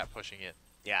everyone's at pushing in.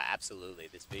 Yeah, absolutely.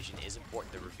 This vision is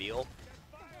important. The reveal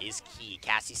is key.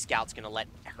 Cassie's Scout's going to let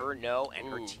her know and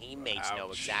her teammates know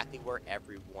exactly where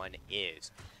everyone is.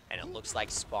 And it looks like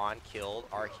Spawn Killed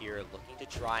are here looking to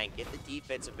try and get the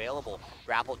defense available.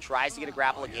 Grapple tries to get a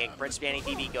grapple again.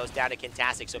 PrinceDannyTV goes down to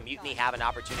Kintastic, so Mutiny have an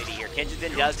opportunity here.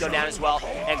 Kenjiton does go down as well,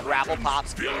 and Grapple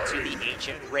pops into the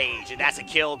Ancient Rage. And that's a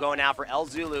kill going out for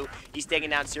ElZulu. He's taking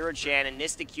down CiruChan, and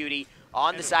Nystqt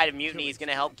on the side of Mutiny is going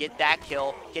to help get that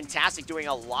kill. Kintastic doing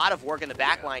a lot of work in the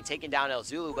back line, taking down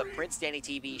ElZulu, but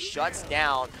PrinceDannyTV shuts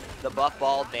down the buff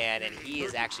bald man, and he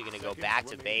is actually going to go back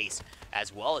to base,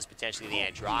 as well as potentially the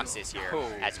Androxus here,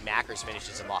 as Makkers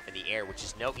finishes him off in the air, which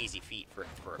is no easy feat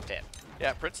for a Pip.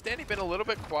 Yeah, PrinceDanny been a little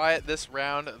bit quiet this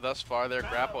round thus far there.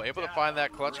 Grapple able to find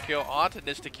that clutch kill onto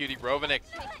Nystqt. Rovaniik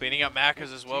cleaning up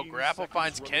Makkers as well. Grapple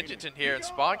finds Kenjiton here, and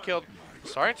Spawn Killed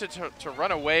starting to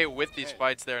run away with these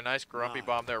fights there. Nice grumpy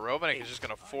bomb there. Rovaniik is just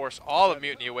going to force all of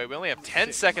Mutiny away. We only have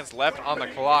 10 seconds left on the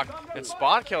clock, and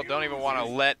Spawn Killed don't even want to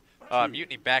let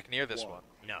Mutiny back near this one.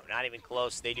 No, not even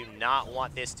close. They do not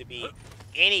want this to be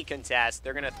any contest.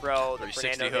 They're going to throw the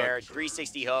Fernando there.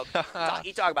 360 hook.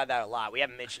 You talk about that a lot. We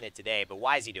haven't mentioned it today, but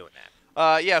why is he doing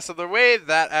that? Yeah, so the way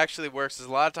that actually works is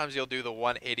a lot of times you'll do the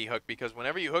 180 hook, because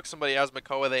whenever you hook somebody as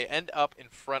Makoa, they end up in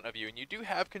front of you, and you do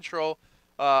have control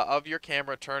of your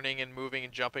camera turning and moving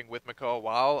and jumping with Makoa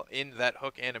while in that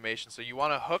hook animation. So you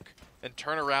want to hook and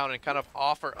turn around and kind of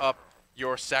offer up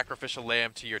your sacrificial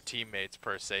lamb to your teammates,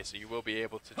 per se. So you will be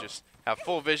able to just have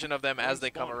full vision of them as they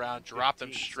come around, drop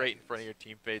them straight in front of your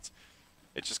teammates.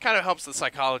 It just kind of helps the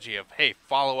psychology of, hey,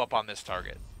 follow up on this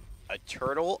target. A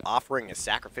turtle offering a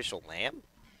sacrificial lamb?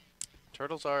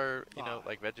 Turtles are, you know,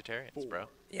 like vegetarians, bro.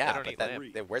 Yeah,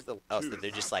 but where's the? Oh, so they're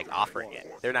just like offering it.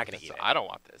 They're not gonna eat it. I don't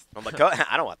want this. Well, Makoa,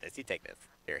 I don't want this. You take this.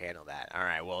 Here, handle that. All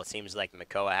right. Well, it seems like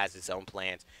Makoa has his own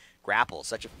plans. Grapple,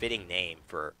 such a fitting name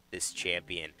for this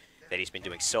champion that he's been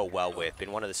doing so well with.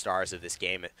 Been one of the stars of this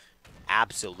game.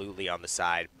 Absolutely on the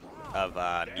side of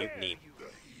Mutiny.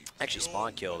 Actually,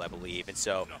 Spawn Killed, I believe. And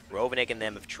so Rovaniik and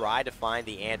them have tried to find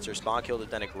the answer. Spawn Killed have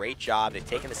done a great job. They've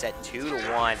taken the set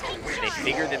 2-1. They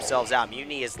figured themselves out.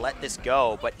 Mutiny has let this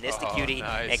go, but Nystqt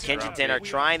and Kenjiton are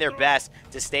trying their best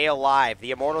to stay alive.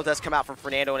 The Immortal does come out from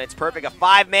Fernando, and it's perfect. A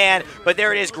 5-man, but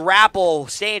there it is. Grapple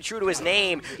staying true to his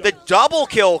name. The double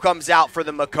kill comes out for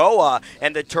the Makoa,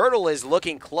 and the Turtle is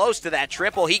looking close to that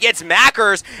triple. He gets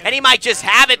Makkers, and he might just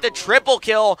have it. The triple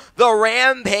kill, the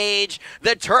Rampage,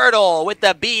 the Turtle with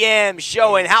the BM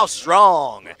showing how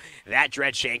strong that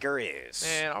Dreadshanker is.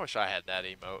 Man, I wish I had that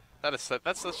emote. That's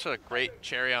such a great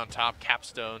cherry on top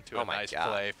capstone to a nice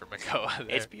play for Makoa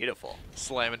there. It's beautiful.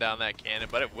 Slamming down that cannon,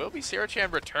 but it will be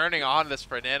CiruChan returning on this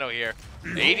Fernando here.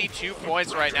 82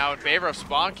 points right now in favor of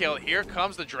Spawn Kill. Here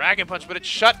comes the Dragon Punch, but it's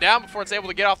shut down before it's able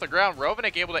to get off the ground.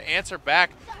 Rovaniik able to answer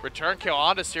back. Return kill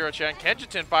onto CiruChan.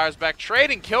 Kenjiton fires back.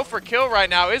 Trading kill for kill right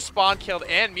now is Spawn Killed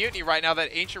and Mutiny right now. That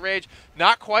Ancient Rage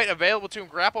not quite available to him.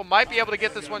 Grapple might be able to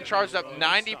get this one charged up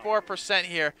 94%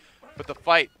 here, but the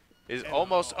fight is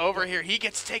almost over here. He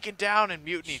gets taken down, and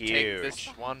Mutiny take this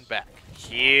one back.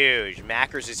 Huge.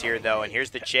 Makkers is here, though, and here's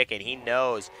the chicken. He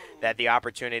knows that the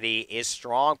opportunity is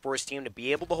strong for his team to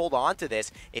be able to hold on to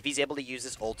this if he's able to use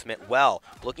this ultimate well.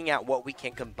 Looking at what we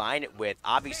can combine it with,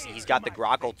 obviously he's got the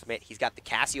Grok ultimate, he's got the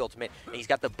Cassie ultimate, and he's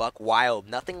got the Buck Wild.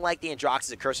 Nothing like the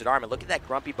Androx's Accursed Arm. And look at that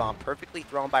Grumpy Bomb perfectly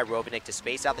thrown by Rovaniik to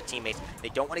space out the teammates. They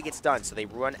don't want to get stunned, so they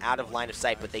run out of line of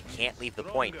sight, but they can't leave the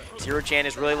point. CiruChan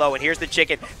is really low, and here's the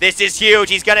chicken. This is huge.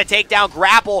 He's going to take down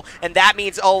Grapple, and that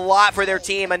means a lot for their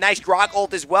team. A nice Grok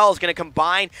ult as well is going to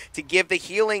combine to give the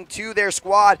healing to their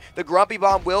squad. The Grumpy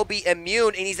Bomb will be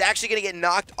immune, and he's actually going to get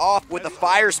knocked off with a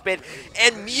fire spin.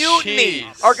 And Mutiny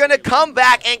are going to come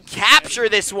back and capture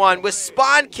this one with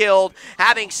Spawn Killed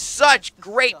having such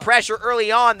great pressure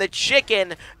early on. The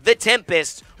chicken, the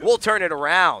Tempest, will turn it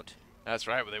around. That's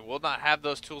right, but they will not have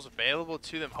those tools available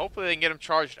to them. Hopefully they can get them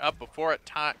charged up before it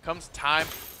comes time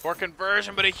for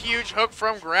conversion, but a huge hook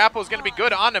from Grapple is going to be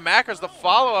good on to Makkers. The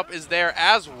follow-up is there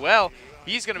as well.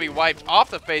 He's going to be wiped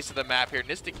off the face of the map here.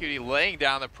 Nystqt laying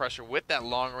down the pressure with that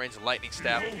long-range lightning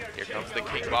staff. Here comes the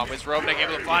King Bomb. Is Rovaniik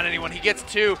able to find anyone? He gets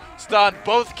two. Stunned.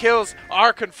 Both kills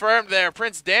are confirmed there.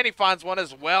 Prince Danny finds one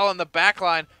as well in the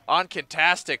backline on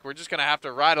Kintastic. We're just going to have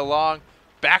to ride along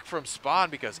back from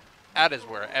Spawn because that is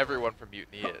where everyone from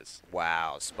Mutiny is.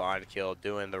 Wow, Spawn Kill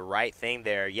doing the right thing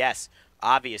there. Yes,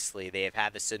 obviously they have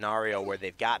had the scenario where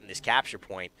they've gotten this capture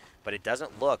point, but it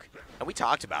doesn't look, and we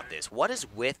talked about this, what is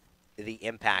with the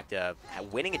impact of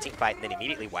winning a team fight and then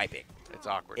immediately wiping? It's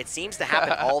awkward. It seems to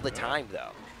happen all the time,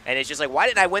 though. And it's just like, why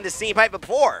didn't I win this team fight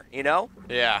before, you know?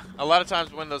 Yeah, a lot of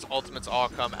times when those ultimates all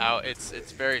come out, it's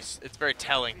very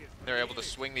telling. They're able to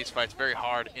swing these fights very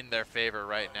hard in their favor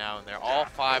right now, and they're all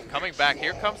five coming back.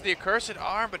 Here comes the Accursed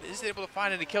Arm, but is it able to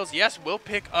find any kills? Yes, we'll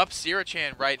pick up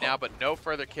CiruChan right now, but no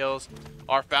further kills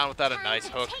are found without a nice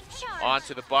hook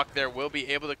onto the Buck there. We'll be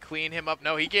able to clean him up.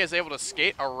 No, he is able to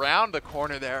skate around the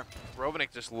corner there.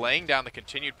 Rovaniik just laying down the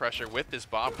continued pressure with this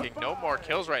Bomb King. No more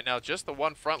kills right now. Just the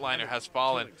one frontliner has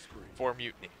fallen for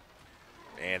Mutiny.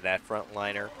 And that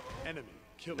frontliner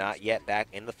not yet back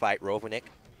in the fight. Rovaniik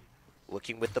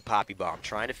looking with the Poppy Bomb,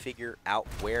 trying to figure out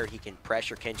where he can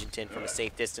pressure Kenjiton from a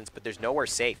safe distance, but there's nowhere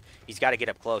safe. He's got to get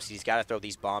up close. He's got to throw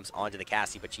these bombs onto the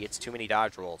Cassie, but she hits too many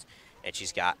dodge rolls, and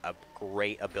she's got a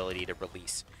great ability to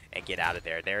release and get out of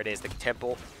there. There it is. The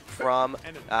Temple from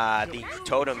the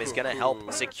Totem is going to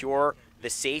help secure the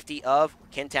safety of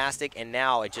Kintastic, and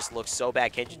now it just looks so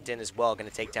bad. Kenjiton as well going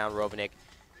to take down Rovaniik,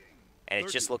 and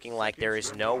it's just looking like there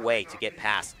is no way to get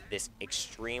past this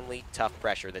extremely tough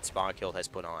pressure that Spawn Kill has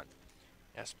put on.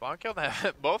 Yeah, Spawn Kill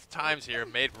both times here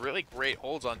made really great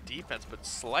holds on defense, but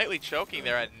slightly choking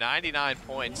there at 99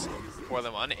 points for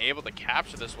them, unable to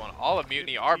capture this one. All of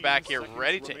Mutiny are back here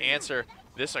ready to answer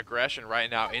this aggression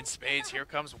right now in spades. Here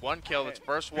comes one kill. That's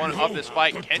first one of this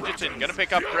fight. Kenjiton gonna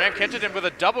pick up Graham. Kenjiton with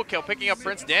a double kill, picking up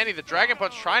Prince Danny. The Dragon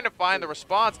Punch trying to find the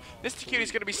response.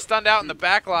 Nystqt's gonna be stunned out in the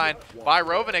back line by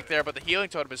Rovaniik there, but the healing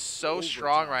totem is so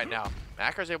strong right now.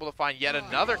 Makkers able to find yet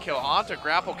another kill onto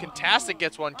Grapple. Kintastic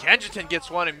gets one, Kenjiton gets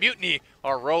one, and Mutiny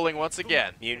are rolling once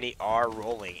again. Mutiny are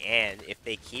rolling, and if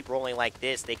they keep rolling like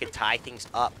this, they could tie things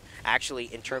up. Actually,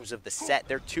 in terms of the set,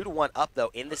 they're 2-1 up, though,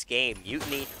 in this game.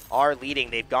 Mutiny are leading.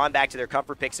 They've gone back to their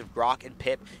comfort picks of Grok and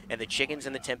Pip, and the Chickens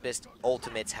and the Tempest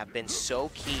ultimates have been so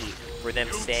key for them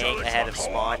staying ahead of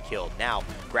Spawn Killed. Now,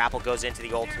 Grapple goes into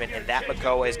the ultimate, and that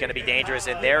Makoa is going to be dangerous,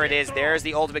 and there it is. There's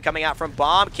the ultimate coming out from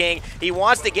Bomb King. He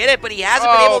wants to get it, but he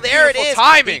hasn't been able. There it is.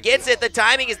 Timing. He gets it. The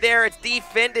timing is there. It's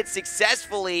defended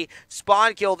successfully.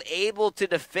 Spawn Killed able to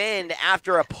defend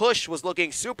after a push was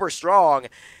looking super strong.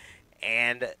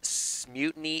 And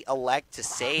Mutiny elect to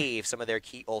save some of their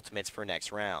key ultimates for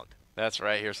next round. That's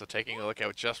right here. So taking a look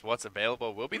at just what's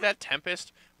available will be that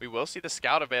Tempest. We will see the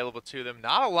Scout available to them.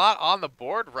 Not a lot on the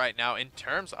board right now in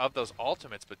terms of those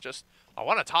ultimates, but just I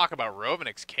want to talk about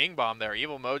Rovaniik's King Bomb there.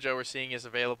 Evil Mojo we're seeing is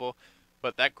available.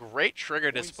 But that great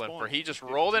trigger discipline where he just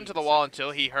rolled into the wall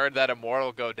until he heard that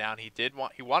Immortal go down. He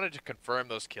wanted to confirm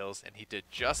those kills, and he did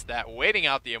just that, waiting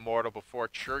out the Immortal before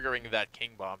triggering that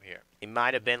King Bomb here. He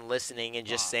might have been listening and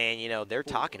just saying, you know, they're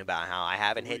talking about how I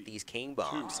haven't hit these King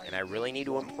Bombs, and I really need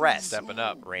to impress Stepping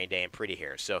up. Rain Day and Pretty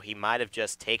Hair. So he might have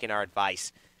just taken our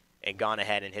advice and gone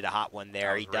ahead and hit a hot one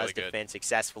there. He does really defend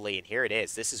successfully, and here it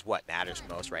is. This is what matters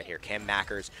most right here. Can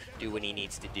Makkers do what he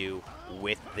needs to do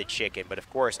with the chicken? But, of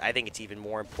course, I think it's even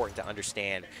more important to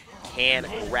understand, can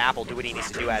Grapple do what he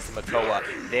needs to do as the Makoa?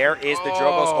 There is the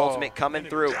Drogo's ultimate coming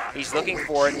through. He's looking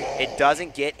for it. It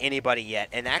doesn't get anybody yet.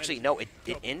 And actually, no, it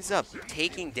ends up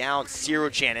taking down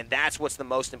CiruChan, and that's what's the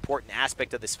most important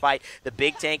aspect of this fight. The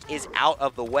big tank is out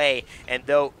of the way, and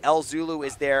though ElZulu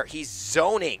is there, he's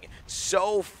zoning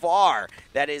so far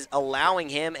that is allowing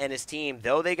him and his team,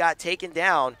 though they got taken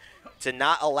down, to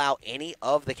not allow any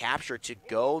of the capture to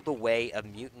go the way of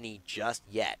Mutiny just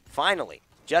yet. Finally,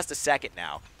 just a second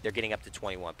now, they're getting up to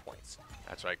 21 points.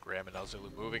 That's right, Graham and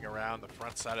ElZulu moving around the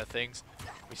front side of things.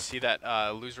 We see that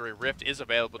Illusory Rift is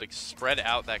available to spread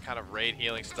out that kind of raid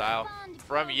healing style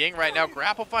from Ying right now.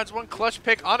 Grapple finds one clutch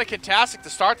pick on a Kintastic to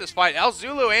start this fight.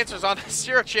 ElZulu answers on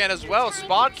CiruChan as well.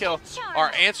 Spawn Kill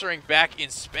are answering back in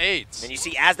spades. And you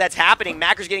see, as that's happening,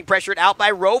 Makkers getting pressured out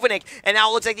by Rovaniik, and now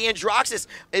it looks like the Androxus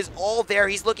is all there.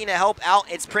 He's looking to help out.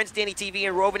 It's PrinceDannyTV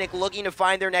and Rovaniik looking to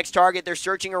find their next target. They're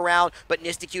searching around, but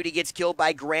Nystqt gets killed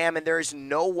by Graham, and there's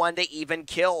no one to even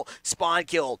kill. Spawn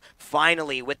killed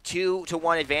finally with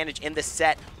 2-to-1 advantage in the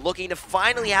set, looking to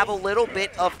finally have a little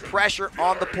bit of pressure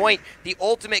on the point. The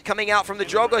ultimate coming out from the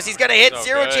Drogos. He's going to hit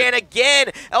CiruChan again.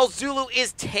 ElZulu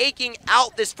is taking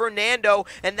out this Fernando,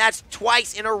 and that's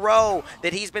twice in a row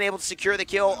that he's been able to secure the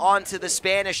kill onto the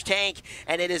Spanish tank,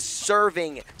 and it is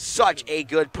serving such a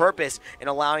good purpose in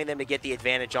allowing them to get the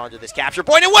advantage onto this capture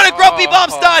point. And what a grumpy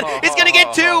bomb stun! It's going to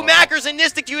get two. Makkers and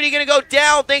Nystqt going to go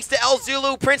down thanks to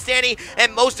ElZulu, Prince Danny,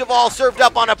 and most of all served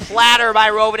up on a platter by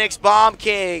Rovaniik's Bomb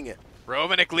King.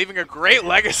 Rovaniik leaving a great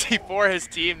legacy for his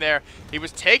team there. He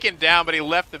was taken down, but he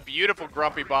left the beautiful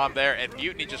Grumpy Bomb there, and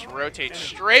Mutiny just rotates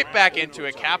straight back into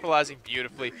it, capitalizing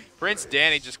beautifully. Prince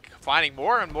Danny just finding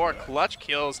more and more clutch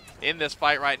kills in this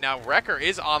fight right now. Wrecker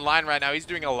is online right now. He's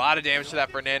doing a lot of damage to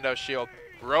that Fernando shield.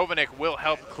 Rovaniik will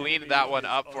help clean that one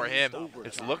up for him.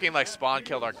 It's looking like Spawn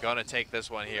Kill are going to take this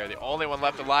one here. The only one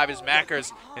left alive is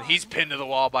Makkers, and he's pinned to the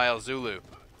wall by ElZulu.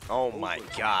 Oh my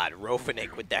god,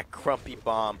 Rovaniik with that Grumpy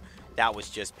Bomb. That was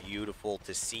just beautiful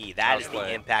to see. That is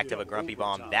the impact of a Grumpy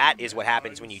Bomb. That is what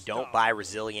happens when you don't buy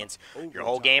resilience. Your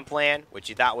whole game plan, which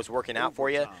you thought was working out for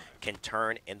you, can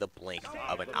turn in the blink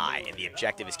of an eye. And the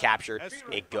objective is captured.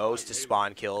 It goes to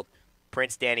Spawn Killed.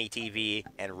 PrinceDannyTV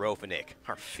and Rovaniik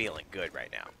are feeling good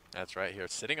right now. That's right here.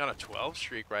 Sitting on a 12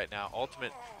 streak right now.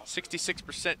 Ultimate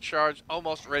 66% charge,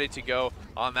 almost ready to go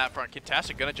on that front.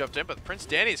 Kintastic gonna jump in, but Prince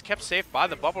Danny is kept safe by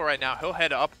the bubble right now. He'll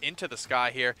head up into the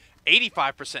sky here.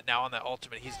 85% now on that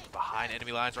ultimate. He's behind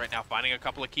enemy lines right now, finding a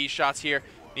couple of key shots here.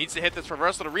 Needs to hit this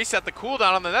reversal to reset the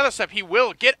cooldown on the nether step. He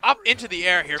will get up into the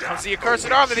air. Here comes the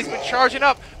accursed arm that he's been charging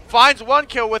up. Finds one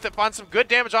kill with it. Finds some good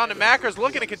damage on the Makkers.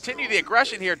 Looking to continue the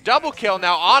aggression here. Double kill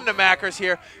now on the Makkers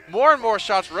here. More and more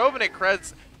shots.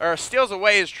 Rovaniik steals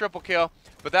away his triple kill,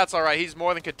 but that's all right. He's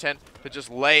more than content to just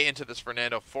lay into this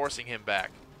Fernando, forcing him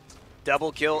back.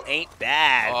 Double kill ain't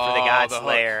bad for the God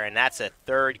Slayer, and that's a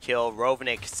third kill.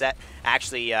 Rovaniik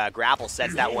Grapple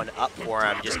sets that one up for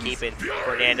him, just keeping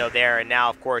Fernando there. And now,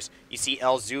 of course, you see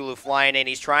ElZulu flying in.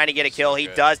 He's trying to get a kill. He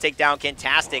does take down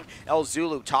Kintastic.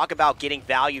 ElZulu, talk about getting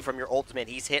value from your ultimate.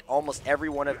 He's hit almost every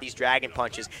one of these dragon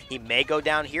punches. He may go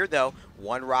down here, though.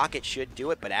 One rocket should do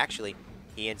it, but actually,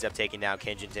 he ends up taking down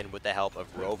Kenjiton with the help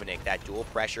of Rovaniik. That dual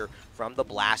pressure from the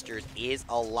blasters is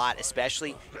a lot,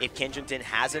 especially if Kenjiton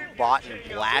hasn't bought in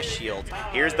blast shields.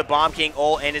 Here's the Bomb King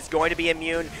ult, and it's going to be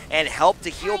immune, and help to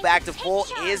heal back to full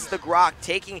is the Grok,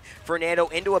 taking Fernando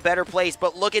into a better place.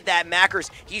 But look at that Makkers.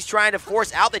 He's trying to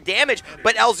force out the damage,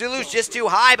 but ElZulu's just too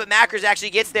high, but Makkers actually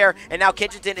gets there, and now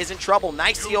Kenjiton is in trouble.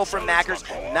 Nice heal from Makkers,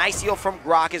 nice heal from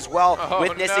Grok as well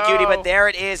with Nystqt, but there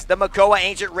it is, the Makoa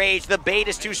Ancient Rage. The bait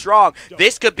is too strong.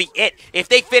 This could be it. If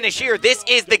they finish here, this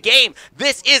is the game.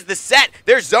 This is the set.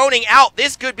 They're zoning out.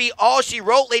 This could be all she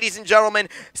wrote, ladies and gentlemen.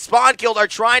 Spawn Killed are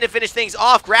trying to finish things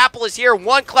off. Grapple is here.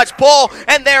 One clutch pull,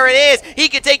 and there it is. He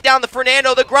can take down the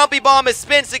Fernando. The Grumpy Bomb has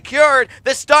been secured.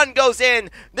 The stun goes in.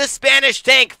 The Spanish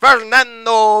tank,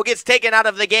 Fernando, gets taken out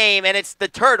of the game, and it's the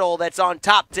Turtle that's on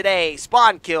top today.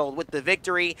 Spawn Killed with the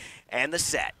victory and the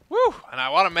set. Woo! And I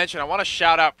want to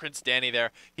shout out Prince Danny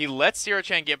there. He let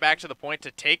CiruChan get back to the point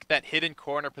to take that hidden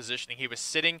corner positioning. He was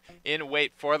sitting in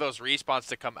wait for those respawns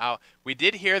to come out. We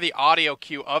did hear the audio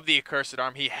cue of the accursed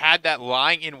arm. He had that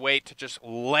lying in wait to just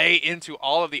lay into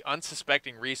all of the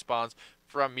unsuspecting respawns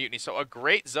from Mutiny. So a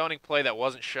great zoning play that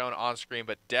wasn't shown on screen,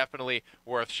 but definitely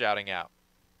worth shouting out.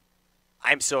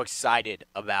 I'm so excited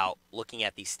about looking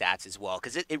at these stats as well,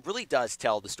 because it really does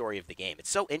tell the story of the game. It's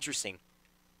so interesting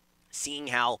seeing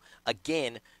how,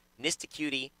 again,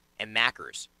 Nystqt and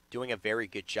Makkers doing a very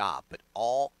good job. But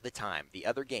all the time, the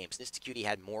other games, Nystqt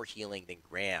had more healing than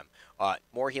Graham,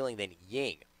 more healing than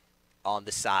Ying on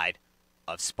the side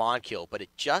of spawn kill. But it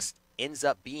just ends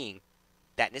up being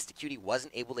that Nystqt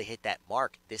wasn't able to hit that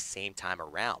mark this same time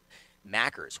around.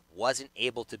 Makkers wasn't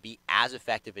able to be as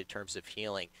effective in terms of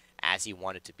healing as he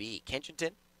wanted to be.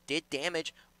 Kenjiton did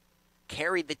damage,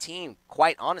 carried the team,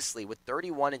 quite honestly, with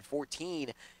 31 and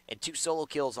 14 and 2 solo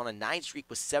kills on a 9 streak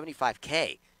with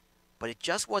 75k. But it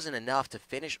just wasn't enough to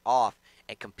finish off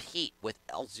and compete with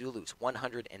ElZulu's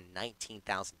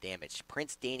 119,000 damage,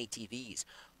 PrinceDannyTV's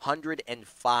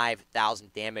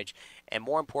 105,000 damage, and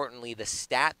more importantly, the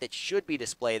stat that should be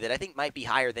displayed that I think might be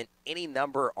higher than any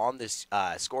number on this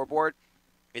scoreboard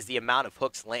is the amount of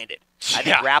hooks landed. I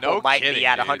think Grapple might be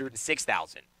at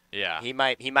 106,000. Yeah. He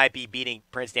might be beating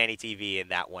PrinceDannyTV in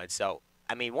that one. So,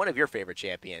 I mean, one of your favorite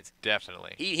champions.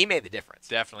 Definitely. He made the difference.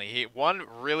 Definitely. One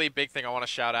really big thing I want to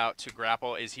shout out to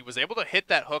Grapple is he was able to hit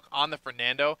that hook on the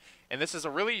Fernando, and this is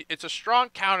it's a strong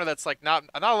counter that's like not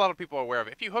a lot of people are aware of.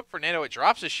 If you hook Fernando, it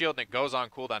drops his shield and it goes on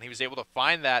cooldown. He was able to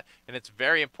find that, and it's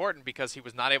very important because he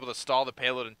was not able to stall the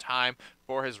payload in time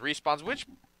for his respawns, which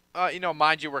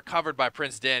mind you, were covered by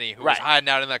Prince Danny, who was hiding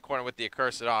out in that corner with the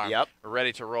accursed arm,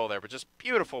 ready to roll there. But just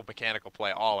beautiful mechanical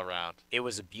play all around. It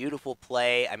was a beautiful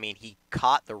play. I mean, he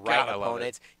caught the right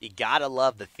opponents. You gotta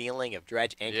love the feeling of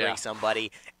Dredge anchoring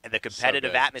somebody and the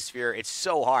competitive atmosphere. It's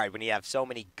so hard when you have so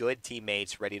many good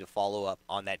teammates ready to follow up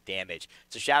on that damage.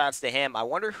 So shout-outs to him. I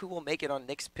wonder who will make it on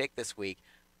Nick's pick this week.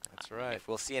 That's right. If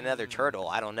we'll see another turtle,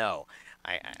 I don't know.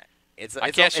 I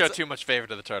can't show too much favor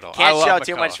to the turtle. Can't show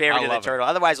too much favor to the turtle.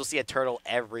 Otherwise, we'll see a turtle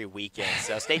every weekend.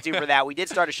 So stay tuned for that. We did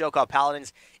start a show called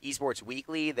Paladins Esports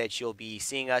Weekly that you'll be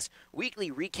seeing us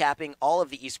weekly recapping all of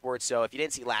the esports. So if you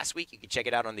didn't see last week, you can check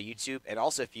it out on the YouTube. And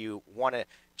also, if you want to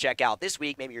check out this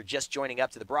week, maybe you're just joining up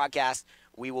to the broadcast,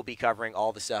 we will be covering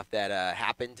all the stuff that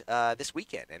happened this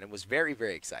weekend. And it was very,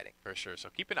 very exciting. For sure. So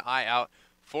keep an eye out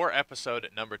for episode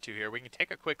number 2 here. We can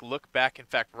take a quick look back, in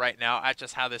fact, right now at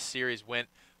just how this series went.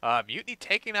 Mutiny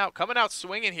coming out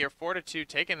swinging here, 4-2,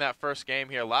 taking that first game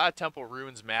here. A lot of Temple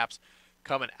Ruins maps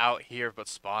coming out here, but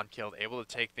Spawn Killed able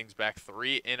to take things back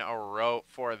 3 in a row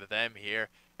for them here,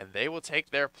 and they will take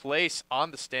their place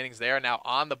on the standings. They are now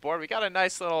on the board. We got a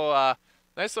nice little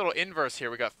inverse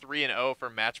here. We got 3-0 for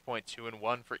Matchpoint,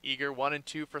 2-1 for Eager,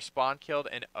 1-2 for Spawn Killed,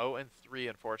 and 0-3,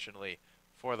 unfortunately,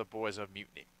 for the boys of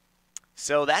Mutiny.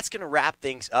 So that's going to wrap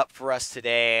things up for us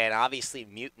today, and obviously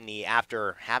Mutiny,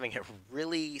 after having a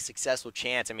really successful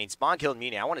chance, I mean, Spawn Killed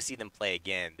Mutiny, I want to see them play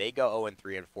again. They go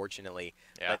 0-3, unfortunately,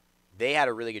 but they had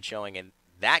a really good showing, and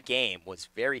that game was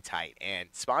very tight, and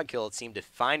Spawn Killed seemed to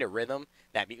find a rhythm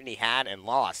that Mutiny had and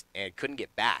lost and couldn't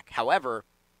get back. However,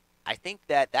 I think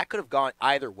that could have gone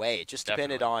either way. It just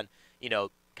depended on,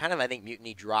 kind of, I think,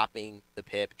 Mutiny dropping the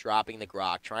Pip, dropping the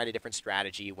Grok, trying a different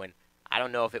strategy when I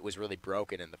don't know if it was really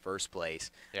broken in the first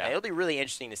place. Yeah. It'll be really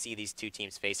interesting to see these two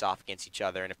teams face off against each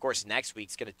other. And, of course, next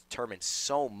week's going to determine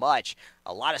so much.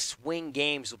 A lot of swing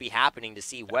games will be happening to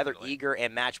see whether Eager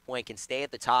and Matchpoint can stay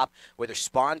at the top, whether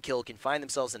Spawn Kill can find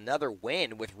themselves another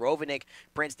win with Rovaniik,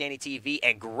 PrinceDannyTV,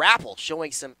 and Grapple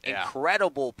showing some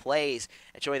incredible plays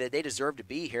and showing that they deserve to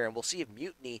be here. And we'll see if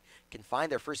Mutiny can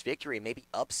find their first victory and maybe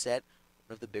upset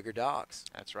of the bigger dogs.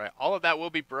 That's right. All of that will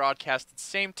be broadcasted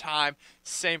same time,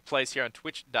 same place here on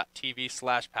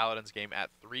twitch.tv/PaladinsGame at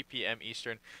 3 p.m.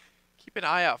 Eastern. Keep an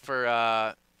eye out for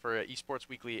Esports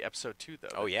Weekly Episode 2, though.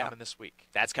 Oh, yeah. Coming this week.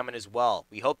 That's coming as well.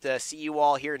 We hope to see you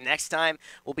all here next time.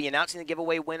 We'll be announcing the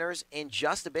giveaway winners in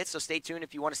just a bit, so stay tuned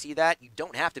if you want to see that. You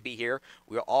don't have to be here.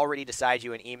 We'll already decide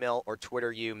you an email or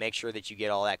Twitter you. Make sure that you get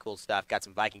all that cool stuff. Got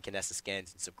some Viking Kinesta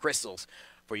skins and some crystals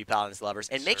for you Paladins lovers.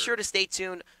 And make sure to stay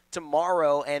tuned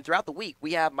tomorrow and throughout the week.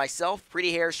 We have myself,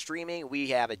 Pretty Hair, streaming.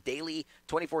 We have a daily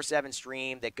 24/7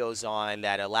 stream that goes on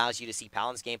that allows you to see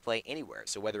Paladins gameplay anywhere.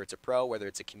 So whether it's a pro, whether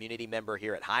it's a community member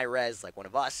here at Hi-Rez, like one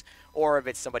of us, or if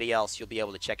it's somebody else, you'll be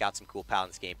able to check out some cool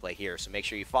Paladins gameplay here. So make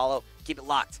sure you follow, keep it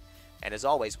locked. And as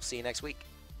always, we'll see you next week.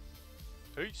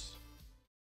 Peace.